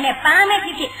မင်းပန်းနဲ့ပန်းမဲ့ဖြ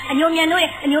စ်အညိုမြန်တို့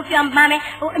ရဲ့အညိုပြောင်းပန်းမဲ့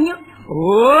ဟိုအညို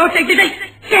အိုးတိတ်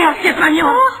ကျပန်းညို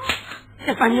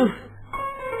ပန်းညို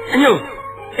အညို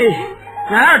အေး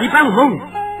ငါတော့ဒီပန်းကိုမုန်း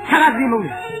ခါကပြီးမုန်း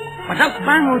ဘာတော့ပ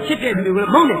န်းကိုချစ်တဲ့လူက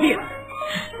မုန်းနေပြီ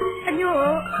အညို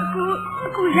အ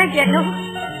ခုရိုက်ကြတော့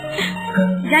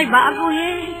ရိုက်ပါအကို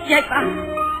ရဲ့ရိုက်ပါ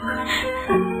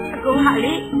အကိုဟာ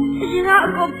လေအရင်ကအ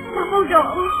ကိုမဟုတ်တော့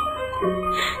ဘူး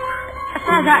အစ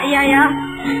ကအရာရာ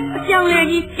အကြောင်းလေး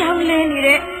ကြီးကြောင်းလဲနေ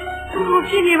တဲ့ကို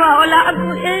ဖြစ်နေပါဟလားအ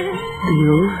ကိုရဲ့အ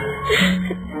ညို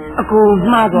အကို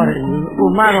မှားသွားတယ်အကို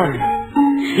မှားတော့တယ်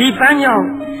ဒီပန်းကြောင့်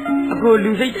အကို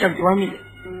လူစိတ်တက်သွားမိ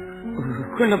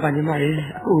ခွန်းလို့ပါနေမလေး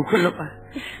အကိုခွန်းလို့ပါ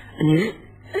အညို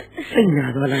စိတ်နာ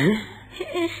သွားလား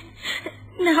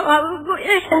နာပါဘူးကို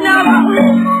ရဲ့နာပါ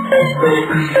ဘူး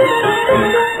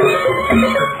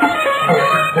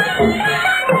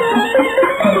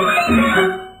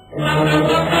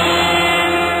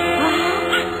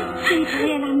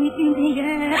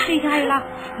သိထားရလား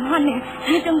မနဲ့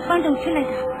ဒီတုံပန်းတုံဖြစ်လိုက်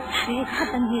တာဒီခတ်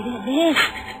တမ်းကြီးတဲ့လေ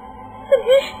သ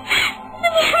မီး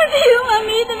မ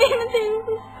မီးသမီးမသိ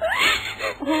ဘူး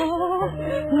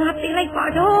ငါတိလိုက်ပါ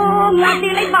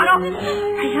တော့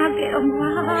တရားကြတော့မပါ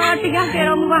တောင်း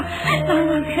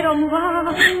ကြတော့မပါ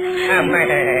အမေ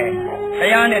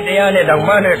တရားနဲ့တောင်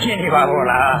မှနဲ့ဖြစ်နေပါဘော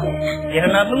လားယရ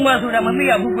နာသုံးပါဆိုတာမသိ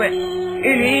ရဘူးကွ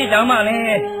အေးလေဒါမှလ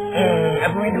ည်းအ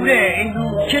ပွင့်တူတဲ့အိမ်သူ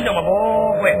ချစ်တော့မ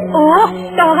ပေါ်ကွ။အိုး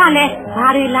တော်ကလည်းဘာ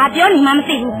တွေလာပြောနေမှမ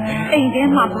သိဘူး။အိမ်ထဲ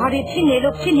မှာဘာတွေဖြစ်နေ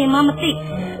လို့ဖြစ်နေမှမသိ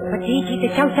။ပတိကြီးတ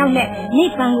စ်ချောက်နဲ့နိ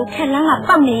ဗ္ဗာန်ကိုခက်လန်းက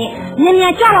ပေါက်နေရင်မြ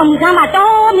န်ကြတော်မူသားမှာ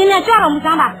တော့မြန်ကြတော်မူ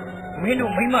သားမှာမင်း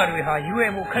တို့မိမတွေဟာရွယ်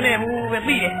မှုခနဲ့မှုပဲ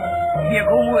သိတယ်။ဒီ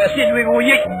ကုန်းမှုအစ်စ်တွေကို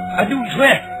ရိတ်အတုဆွဲ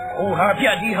ဟိုဟာပြ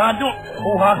ဒီဟာတွန့်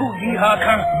ဟိုဟာခုဒီဟာ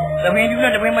ခံသမင်လူ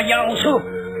နဲ့တပင်မရအောင်ဆို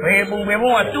ဘယ်ပုံဘယ်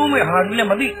ပုံကတိုးမဲ့ဟာလူလည်း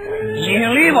မသိရ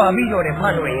င်လေးပါပြီးတော့တယ်ဖ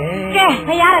တ်လို့ရဲ့ကဲဖ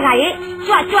ရားတကကြီး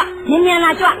ကြွမြန်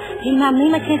လာကြွဒီမှာမ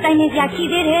င်းမချင်းတိုင်းနေကြရှိ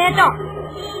သေးတယ်တော့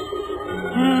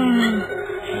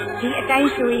ဒီအတိုင်း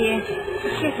ဆိုရင်အ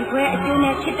ချက်ကြီးခွဲအကျိုး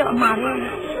နဲ့ဖြစ်တော့မှာပဲ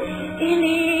အင်း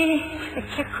လေတစ်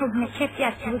ချက်ခုနှစ်ချက်ပြ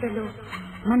ချိုးတယ်လို့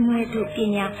မနှွေတို့ပ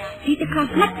ညာဒီတစ်ခါ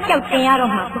မှတ်ကြောက်တင်ရ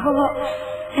တော့မှာဘော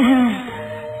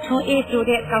ထုံးအေးဆို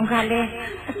တဲ့ကောင်ကလည်း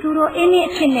အသူတော်အင်းနဲ့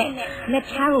အဖြစ်နဲ့လက်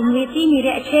ချားကိုငေးတီးနေ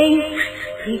တဲ့အချိန်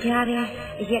ဒီကြားထဲ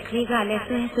အရက်ကလေးကလည်း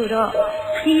ဆွဲဆိုတော့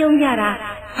စီယုံကြတာ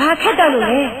ဘာခက်တော့လို့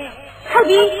လဲဟုတ်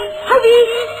ပြီ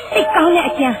စိတ်ကောင်းတဲ့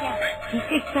အကျန်းဒီ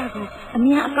စိတ်ကိုအ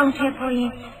များအကောင်းထဲပေါ်ရ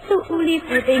င်သူ့ဦးလေး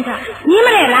ကိုသိန်းကညင်းမ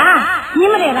လဲလား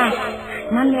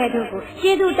မန္တလေးတို့ကို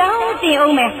ကျေသူတောင်းတင်အော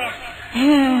င်မယ်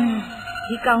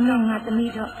ဒီကောင်နဲ့ငါသ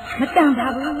မီးတော့မတန်ပါ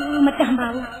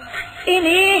ဘူးအေး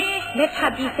လေလက်ထ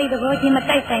ပ်ပြီးစိတ်တော်ချင်းမ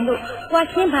တိုက်ဆိုင်လို့ကြွား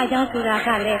ချင်းပါကြောင်းဆိုတာက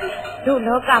လည်းတို့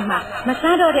လောကမှာမစ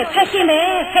မ်းတော့တဲ့ဖက်ရှင်ပဲ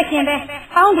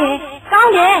ကောင်းတယ်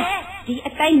ဒီ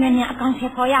အတိုင်းမြန်အကောင်ချ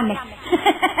က်ပေါ်ရမယ်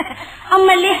အမ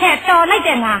လေးဟဲ့တော်လိုက်တ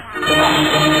ယ်ငါ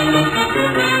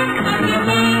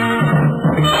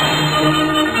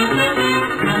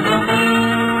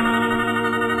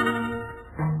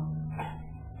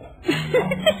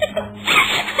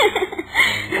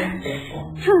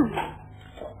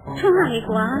ထွန်းပါလေ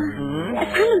ကွာအ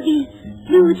ခု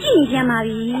လူကြည့်နေကြမှာ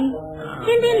ပြီ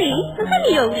တင်းလေးမဖတ်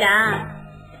မိတော့ဘူးလား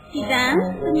ဒီတန်း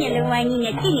မျက်လုံးဝိုင်းကြီး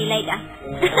နဲ့ကြည့်နေလိုက်တာ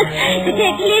တက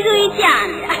ယ်ကလေးဆိုရင်ကြာ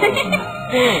နေတာ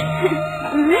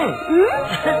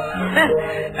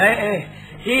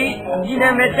ဒီနာ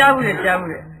မည်ကြားဘူးလေ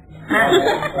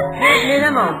နေသ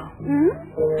မောင်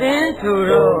သင်ဆို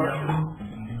တော့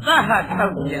သာဟာတော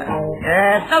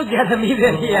က်ကြသမီးပဲ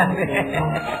ဖြစ်ရမ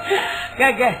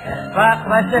ယ်ကဲ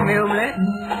ဘာစက်မေဦးမလဲ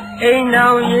အိမ်နော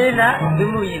င်ရေးလားလူ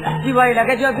မှုရေးလားဒီပါရေးလား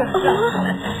ကဲပြောတင်း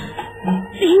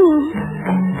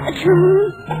အထူး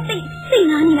စိတ်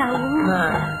နားနေတာဟု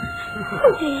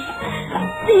တ်တယ်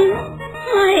တင်း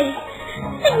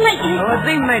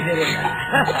စိတ်မိုက်တယ်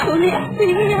အထူးနဲ့သိ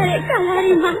ရတဲ့ကာလာ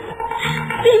ရီမှာ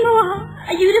တင်းမော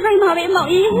အယူတစ်ပိုင်းမှာပဲမောင်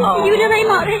ကြီးအယူတစ်ပိုင်း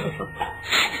မှာပဲ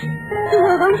သူ့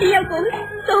ဘောင်းတယောက်ကို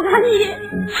တော့ခါကြီး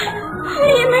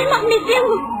ရဲ့မင်းမမသိ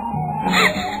ဘူး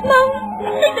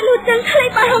စိတ်တလူတန်းခလို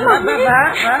က်ပါတော့မောင်စိ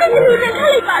တ်တလူတန်းခ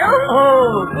လိုက်ပါတော့အိုး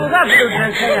ကိုကဘယ်လိုတ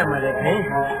န်းခရမှာလဲခင်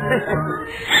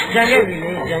ကြံခဲ့ပြီ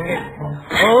လေကြံခဲ့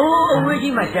အိုးအဝေး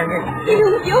ကြီးမှာကြံခဲ့ပြီဒီ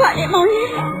လိုပြောပါနဲ့မောင်လေး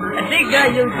အတိတ်က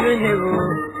ရုပ်ကျွင်းတွေကို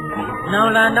နော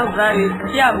င်လာနောက်သားတွေ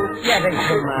ပြဖို့ပြတဲ့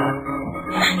ချိန်မှာ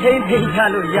ထိမ့်ထိမ့်ထား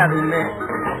လို့ရပြီမဲ့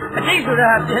အတိတ်ဆိုတာ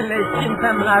ပြန်လဲရှင်းသ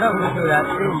မ်းလာတော့ဘူးဆိုတာ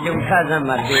သိယုံခသမ်း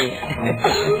မှာတည်း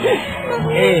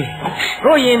အေး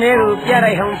ကိုရင်တွေကိုပြ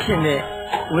လိုက်ဟောင်းဖြစ်နေ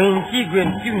ဝင်ကြည့်ခွင့်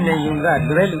ပြုနေုံက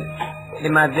လွယ်လို့ဒီ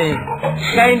မှာသိ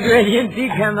ခိုင်တွေရင်သိ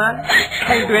ခံမှာ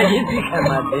ခိုင်တွေရင်သိခံ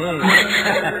မှာတည်း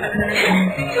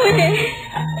ဟုတ်တယ်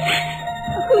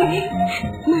အခု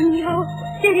မင်းရော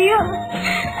ကျေရော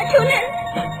အချို့နဲ့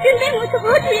ကျင်းတဲ့သ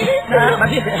ဘောတည်းဘာ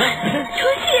ဖြစ်လဲ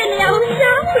ချိုးချင်နေအောင်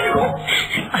ရှားဖွင့်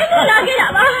လာခဲ့တာ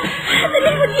ပါတက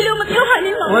ယ်ကိုဒီလိုမပြောပါ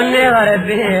နဲ့မောင်ဝန်နေပါတယ်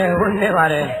သိဝန်နေပါ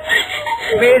တယ်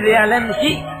ပေးစရာလည်းမ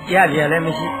ရှိရစရာလည်းမ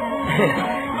ရှိ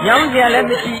ရောင်းစရာလည်း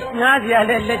မရှိငားစရာ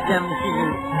လည်းလက်ကြံမရှိ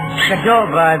ဘူးကတော့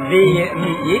ပါသေးရဲ့အ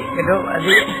မိကြီးကတော့ပါ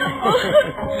သေး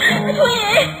အခု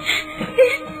ရဲ့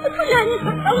အခုလာနေ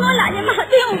ကောင်းတော့လာရင်မ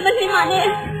သိအောင်မသိပါနဲ့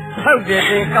ဟုတ်တယ်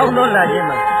သိကောင်းတော့လာခြင်း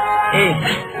ပါအေး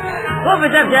ဘု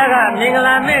ရားပြားကမင်္ဂ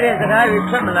လာမဲ့တဲ့စကားတွေ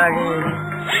ထွက်မလာခင်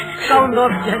ကောင်းတော့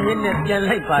ပြန်ရင်းနဲ့ပြန်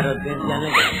လိုက်ပါတော့ပြန်လို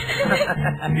က်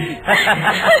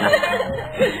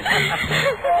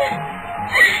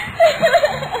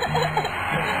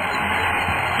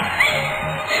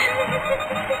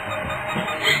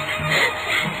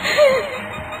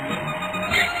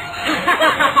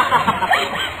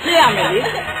ပြရမယ်လေ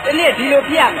ဒီနေ့ဒီလို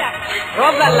ပြရမယ်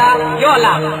ရောဘတ်လားကြော့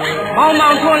လားမောင်မော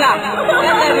င်ထွန်းလားတက်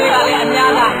တဲ့တွေကလည်းအ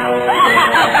များလား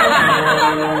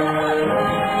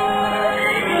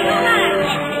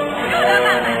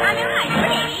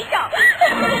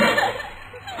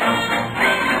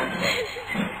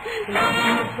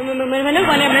မလုပ်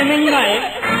ပါနဲ့မင်းကြီးပါရဲ့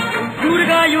လူတ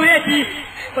ကာယူရဲ့ကြီး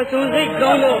ပစုံစိတ်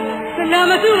ကောင်းလို့စနာ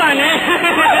မစုပါနဲ့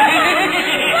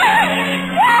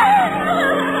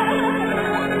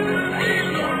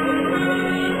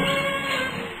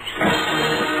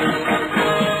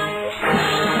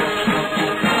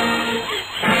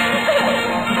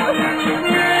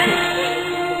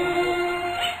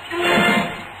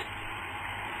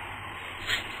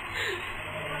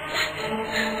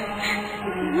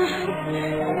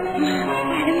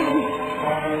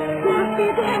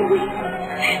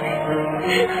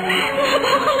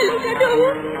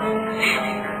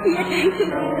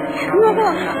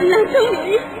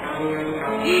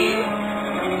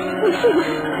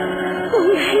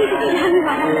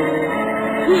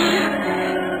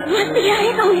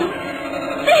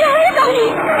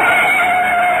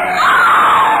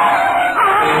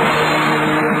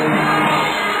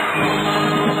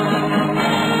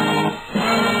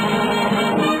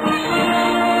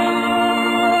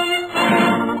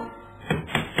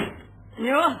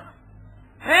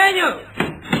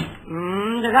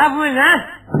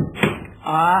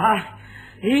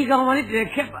ဒီကောင်မလေးတည်း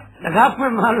ခက်ပါတကားဖွ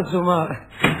င့်မှလို့ဆိုမှ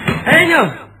ဟဲ့ည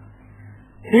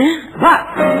ဟင်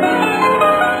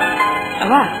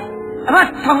အဘ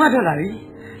ထောင်မထွက်လာပြီ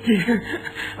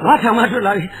အဘထောင်မထွက်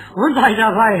လာပြီဝန်ဆိုင်တာ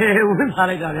ပါရဲ့ဝန်စား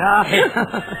လိုက်တာဗျာ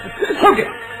ဟုတ်ကဲ့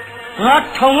ငါ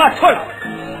ထောင်ကထွက်လာ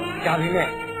ကြာပြီနဲ့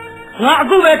ငါအ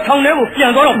ခုပဲထောင်ထဲကိုပြ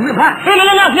န်သွားတော့ဘူးဗျာဟဲ့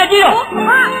လာဖျက်ကြည့်တော့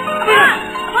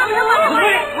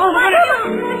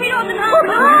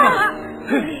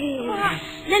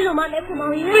လက်လုံးမနဲ့ခုမော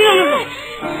င်ကြီး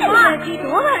ဟာကြီး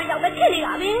တော့ဘာရောက်ပဲဖြစ်နေ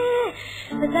တာပဲ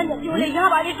စစနဲ့ပြောလေရ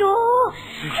ပါလေတော့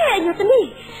ဟဲ့ညသမီး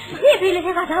ဒီဖေးလေးက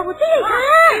ဒါကိုသိလို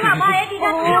က်တာပါရဲ့ဒီ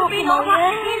တော့ပြောပြီးတော့ပါ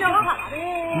ပြီးတော့ပါပဲ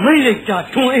မိတ်လိုက်တာ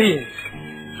ထွန်းအေး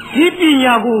ဒီပ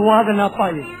ညာကိုဝါသနာပါ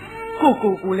ရင်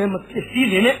ကိုလည်းမဖြစ်စည်း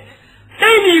နေနဲ့တိ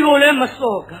တ်မီကိုလည်းမ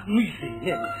စော့ကမိစေ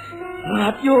နဲ့ငါ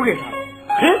ပြောခဲ့တာ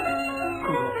ဟင်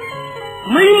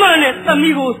မိမနဲ့သ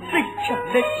မီးကိုစိတ်ချ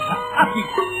လက်ချအပ်ပြီး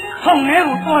ဆောင်းထဲ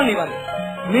ကိုတွန်းနေပါလေ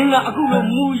မင်းကအခုလို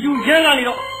မူယူရမ်းလာနေ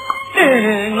တော့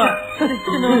ငါကျွ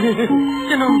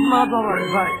န်တော်မှားသွားပါလေ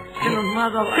ဗျာကျွန်တော်မှား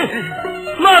သွားပါ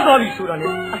မှားသွားပြီဆိုတာလေ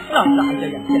အစအရ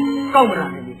ရကောက်မလာ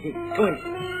နဲ့လေထွန်း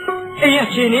အိမ်အ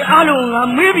ချင်းနေအားလုံးငါ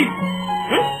မေးပြီ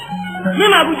ဟင်မ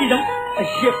င်းမဘူးကြည့်တော့အ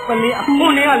ရှက်ပလင်းအခွ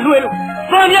န်တွေကလွယ်လို့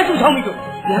ဘာများသူ့ဆောင်းပြီတော့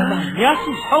ဗျာ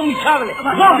သူ့ဆောင်းပြီချားကလေးဟု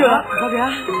တ်ပြောလားဟုတ်ဗျာ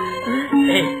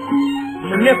အေး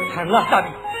မနေ့ကငါစ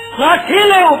ပြီငါထင်း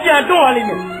လဲကိုပြန်တွန်းရလိမ့်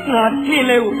မယ်ငါထင်း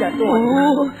လဲကိုပြန်တွန်း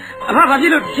အဖဘာဖြ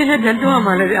စ်လို့ထင်းလဲပြန်တွန်းရ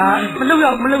မှာလဲဗျာမလုပ်ရ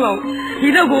အောင်ဒီ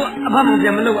တော့ကိုအဖမပြ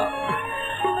န်မလုပ်ရ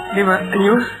ဒီမှာအ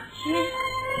ညို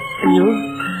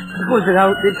အခုစကား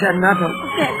ကိုသိချင်နားတော့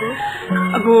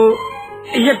အခု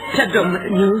အရက်ဖြတ်တော့မယ်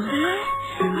အညို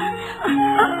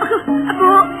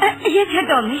အရက်ဖြတ်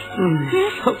တော့မယ်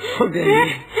ဟုတ်တယ်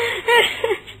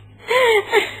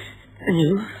Anh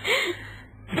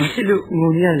xin lỗi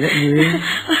ngồi đi lại nhỉ.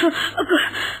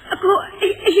 Cô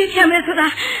xem em thôi à.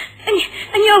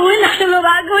 Anh nhớ quên nào rồi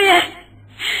bà cô ơi.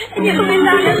 Anh nhớ quên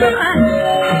nào rồi bà.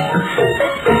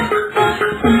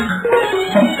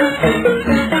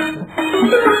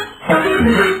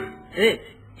 Ê,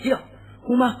 chưa?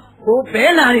 Cô mà cô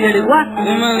bé là gì đấy quá.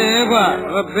 Mà này quá,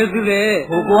 bé gì đấy?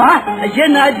 Cô quá,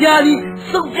 anh nói ra đi,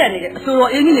 sốc chạy này, số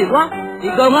anh như này quá. Đi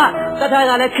con à, ta thay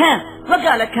ra lại khen, bắt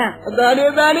cả lại khen.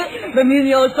 Ra đi, mình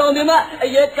nhiều xong đi mà, anh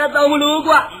cắt tao một lú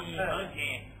quá.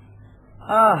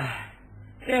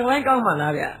 Cái quán công mà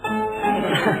là vậy.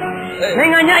 Ngày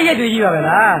ngày nhá vậy tùy gì vậy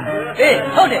là? Ê,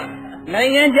 thôi đi. Ngày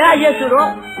ngày nhá vậy số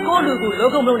đó, cô được của lỗ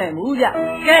công đâu này mua vậy.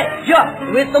 Cái, chưa,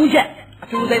 với tông chạy.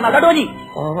 Chú dậy mà đó gì?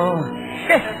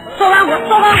 Cái, số băng của,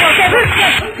 cái.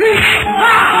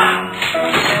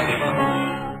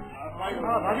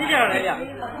 Bà đi ra đây à?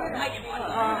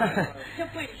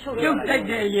 Chúc cách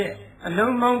đây vậy,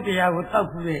 lông mong thì à của tao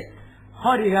phụ vậy.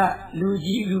 Họ đi ra,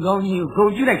 lưu gao nhiều,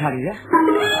 câu chú này khá đi á.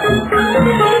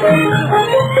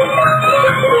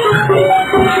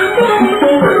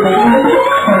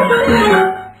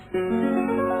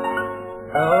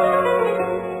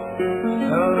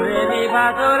 Fa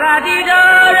so la di do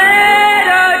re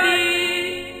do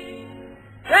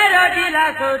di la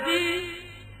so di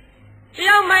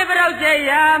young mai bảo che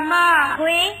ya ma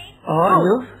Quế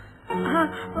nhớ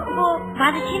cô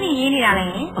bà cái chuyện này gì nè lại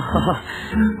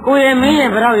cô em mấy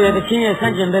em bảo vậy thì chuyện này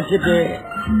sang chân đấtဖြစ်တယ်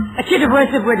အချစ်တပွဲ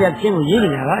စစ်ပွဲတဲ့ချင်းကိုရေးနေ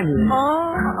တာပါအညီ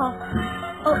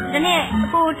ဒီနေ့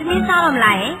ကိုတမင်းစားတော့မ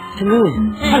လားဟဲ့တမင်း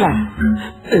ဟုတ်လား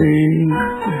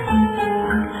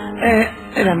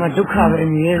အဲ့ဒါမှဒုက္ခပဲအ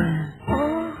ညီ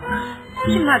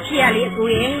ဖြစ်မှဖြစ်ရလေအကို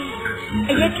ရဲ့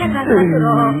အရက်ခက်ကဆို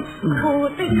တော့ကို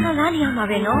သိခံစားနေရမှာ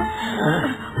ပဲနော်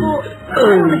ကို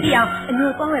မကြည့်အောင်အညို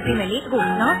ကောင်းဝယ်ပေးမယ်လေအကို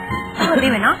နော်ဟုတ်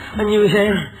ပေးမယ်နော်အညိုရဲ့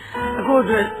အခုအ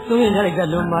တွက်သုံးရင်ထားလိုက်တဲ့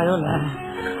လုံမာရောလား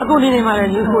အခုနေနေမှလ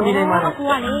ည်းညိုကိုနေနေမှလည်းကို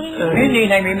ကလေမင်းနေ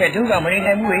နိုင်ပြီမဲ့ဒုက္ခမနေ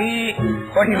နိုင်ဘူးလေ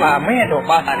ခေါ်ဒီမှာမင်းတော့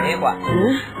ပါတာလေကွာ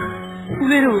ဦး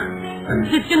လေးတို့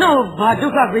ကျွန်တော်ဘာဒု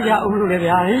က္ခပေးကြအောင်လို့လဲ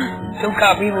ဗျာဒုက္ခ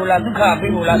ပေးဖို့လားဒုက္ခ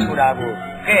ပေးဖို့လားဆိုတာကို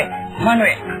ကဲမ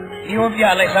နှွဲ့ပြောပြ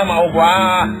လိုက်စမ်းမအောင်ကွာ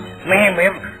မင်း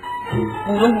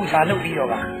ပူလုံးပူစာလုပ်ပြီးတော့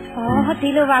ပါဟုတ်ဒီ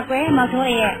လိုပါကွယ်မောင်ထိုး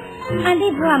ရဲ့အန်တီ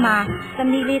ဘွားမှာသ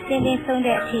မီးလေးတင်းတင်းဆုံး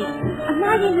တဲ့အထိအ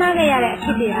မှားကြီးမှားခဲ့ရတဲ့အဖြ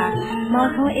စ်တွေဟာမောင်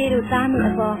ထိုးအေးတို့သားမိ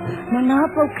အပေါ်မနှော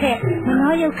ပုတ်ခဲ့မ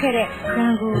နှောရုပ်ခဲ့တဲ့ဇံ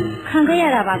ကိုခံခဲ့ရ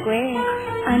တာပါကွယ်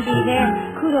အန်တီလည်း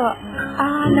ခုတော့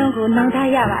အားလုံးကိုနောင်တ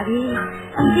ရပါပြီ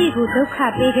အန်တီကိုဒုက္ခ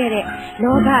ပေးခဲ့တဲ့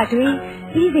လောဘတွေ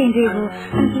ပြီးစဉ်တွေကို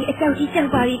အန်တီအကြောက်ကြီးကြောက်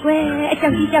ပါပြီကွယ်အကြော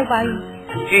က်ကြီးကြောက်ပါပြီ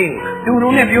အေးသူ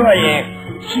တို့နဲ့ပြောရရင်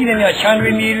ရှိတယ်များချမ်းတွေ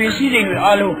မြေတွေရှိတယ်တွေ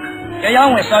အားလုံးတရား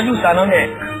ဝင်စာချုပ်စာလုံးနဲ့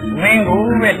မင်းကို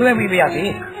ပဲတွဲပြီးပြရစီ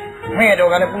မဲ့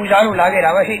တော့ကလည်းပူဇာလို့လာခဲ့တာ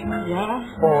ပဲဟိ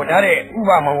ဟိုဒါတဲ့ဥပ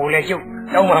မောင်ကိုလည်းကျုပ်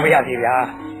တောင်းပါမရသေးဗျာ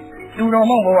လူတော်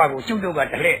မောင်ဘဝကိုကျုပ်တို့က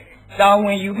တလက်တာဝ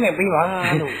န်ယူခွင့်ပေးပါ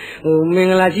လို့ဟိုမင်္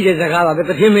ဂလာရှိတဲ့စကားပါပဲ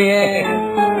တခင်မင်းရဲ့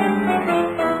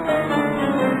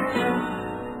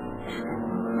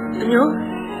အညို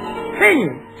ဟဲ့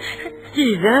ကြ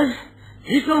ည်စမ်း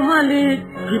ဒီကောင်မလေး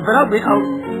ဒီဘရောက်ပဲအောင်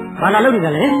ဘာလာလုပ်နေကြ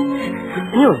လဲ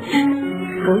အညို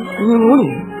ငိုနေ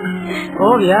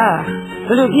ဩဗျာဘ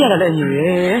ယ်လိုပြရတာလဲအညို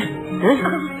ရဲ့ဟမ်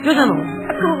ပြောစမ်းမ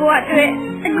အခုဘဝအတွက်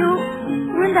အညို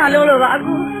ဝင်တာလို့ပါအ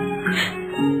ခု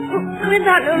ဝင်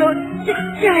တာလို့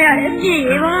ကြားရတဲ့အပြည့်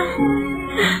ပါ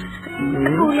အ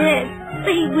ခုလေ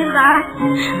သိဝင်တာ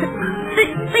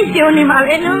သိပြောနေမှာ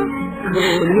ပဲနော်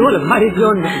ဟိုညိုလည်းမ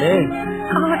ပြောနေလေ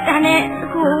တန်းနဲ့အ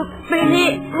ခုဘယ်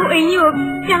နေ့ကိုအင်းကြီးကို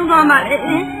ပြောင်းသွားမှလဲ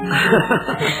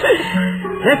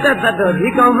သက်တော့ဒီ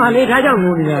ကောင်မလေးထားကြောင့်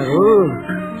ငိုနေတာကို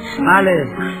အားလေ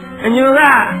အညိုက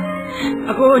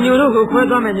အခုအညိုတို့ကိုခွဲ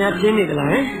သွားမယ်များပြင်းနေကြလား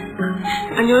ဟင်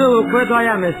အညိုတို့ကိုခွဲသွားရ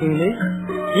မယ်ဆိုရင်လေ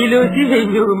ဒီလိုစီးစိမ်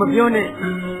မျိုးကိုမပြောနဲ့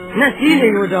နဲ့စီးစိ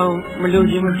မ်ကိုတောင်မလို့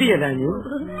ရင်မသိရတဲ့ညို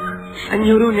အ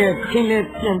ညိုတို့နဲ့ခင်းနဲ့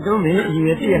ပြန်သုံးမယ်အယူ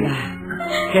ရသိရလား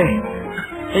ကဲ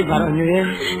အိပ်ပါတော့ညိုရဲ့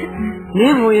န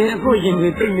င်းငိုရင်အခုရင်တွေ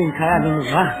တိတ်နေခါရလို့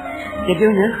ပါကြည့်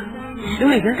ပြုံးနော်ပြုံး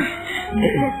လိုက်စမ်း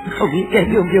ဟုတ်ပြီကဲ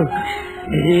ပြုံး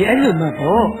အဲ့လိုမှ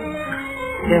ပေါ့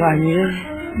ဒါပါညို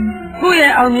ကိုယ့်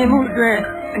ရဲ့အောင်မြင်မှုအတွက်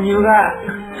အညိုက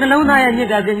နှလုံးသားရဲ့မြတ်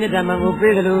တာစိတ်မြတ်တာမှန်ကို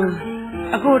ပေးသလို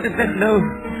အခုတစ်သက်လုံး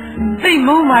သိ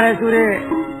မုန်းပါတယ်ဆိုတော့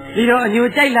ဒီတော့အညို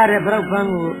ကြိုက်လာတဲ့ဘရောက်ပန်း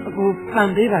ကိုအခုပန်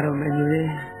ပေးပါတော့မယ်ညိုရဲ့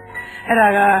အဲ့ဒါ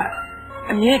က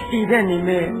အမြဲတည်တဲ့နေ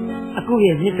မဲ့အခု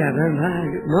ရဲ့မြတ်တာပန်းပါ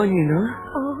လို့နော်ညိုနော်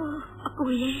အခု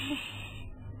ရဲ့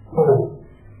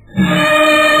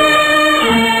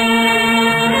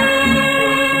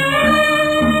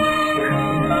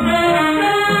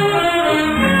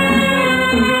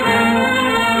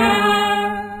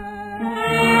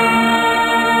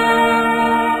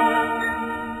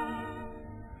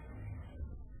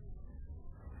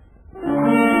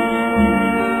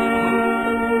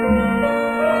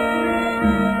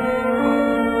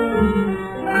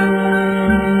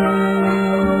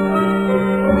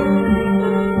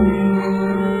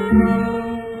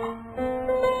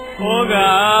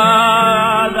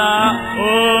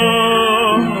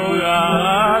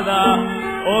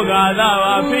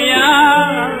wa phiya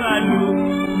lu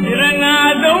Jirana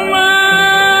doma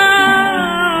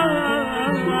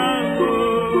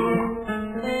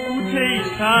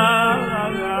Uthisa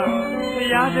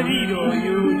phiya tari do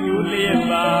yu le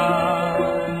ba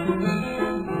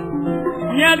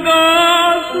Nyado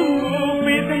su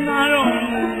bidna ro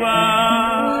wa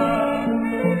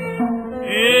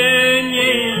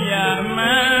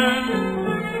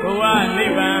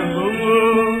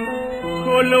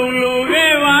Long lu ge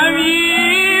wa bi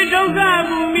dukha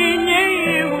bhumi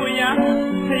nyai ho ya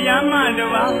Sayama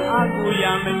dwa aku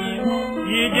ya ma nyin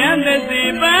Ye jan thase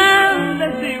ban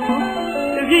thase wo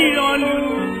Tathi ro lu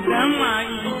dhamma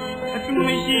yi atu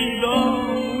mashi lo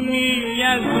ni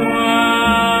ya swa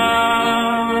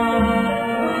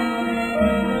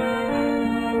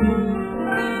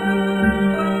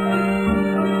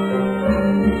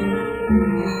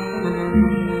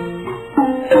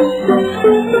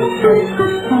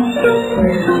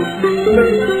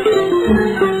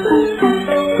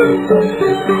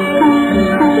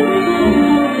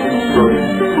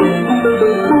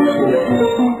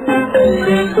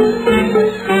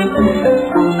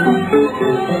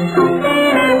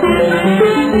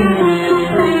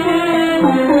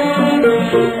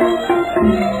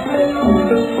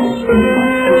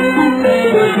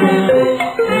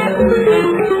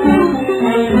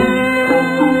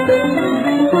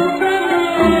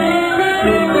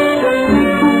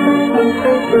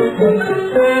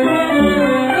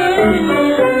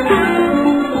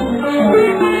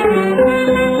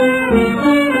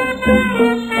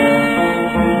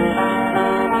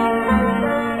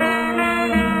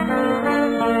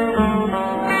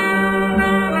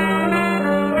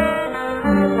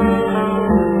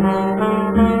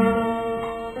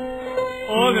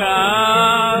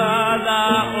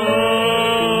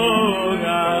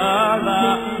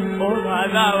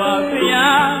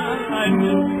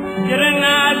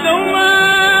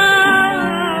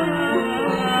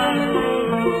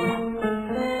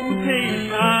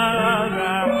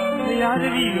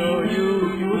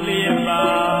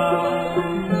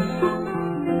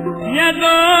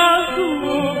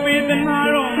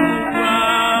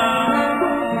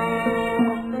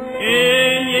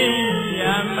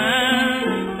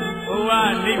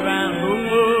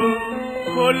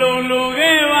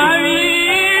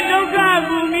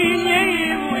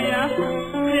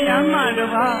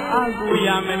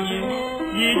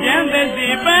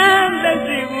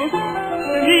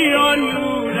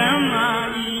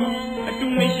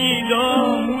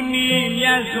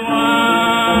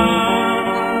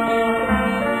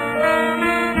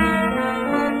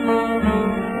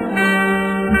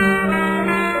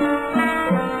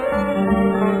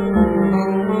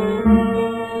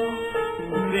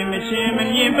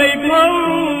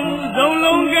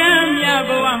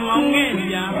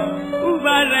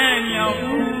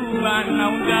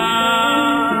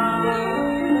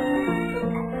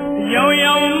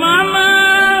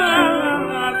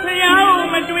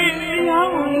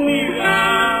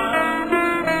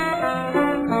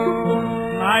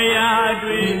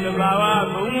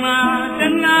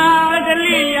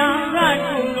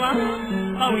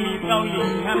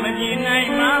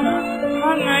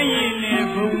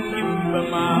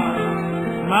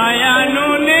Maya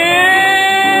no ne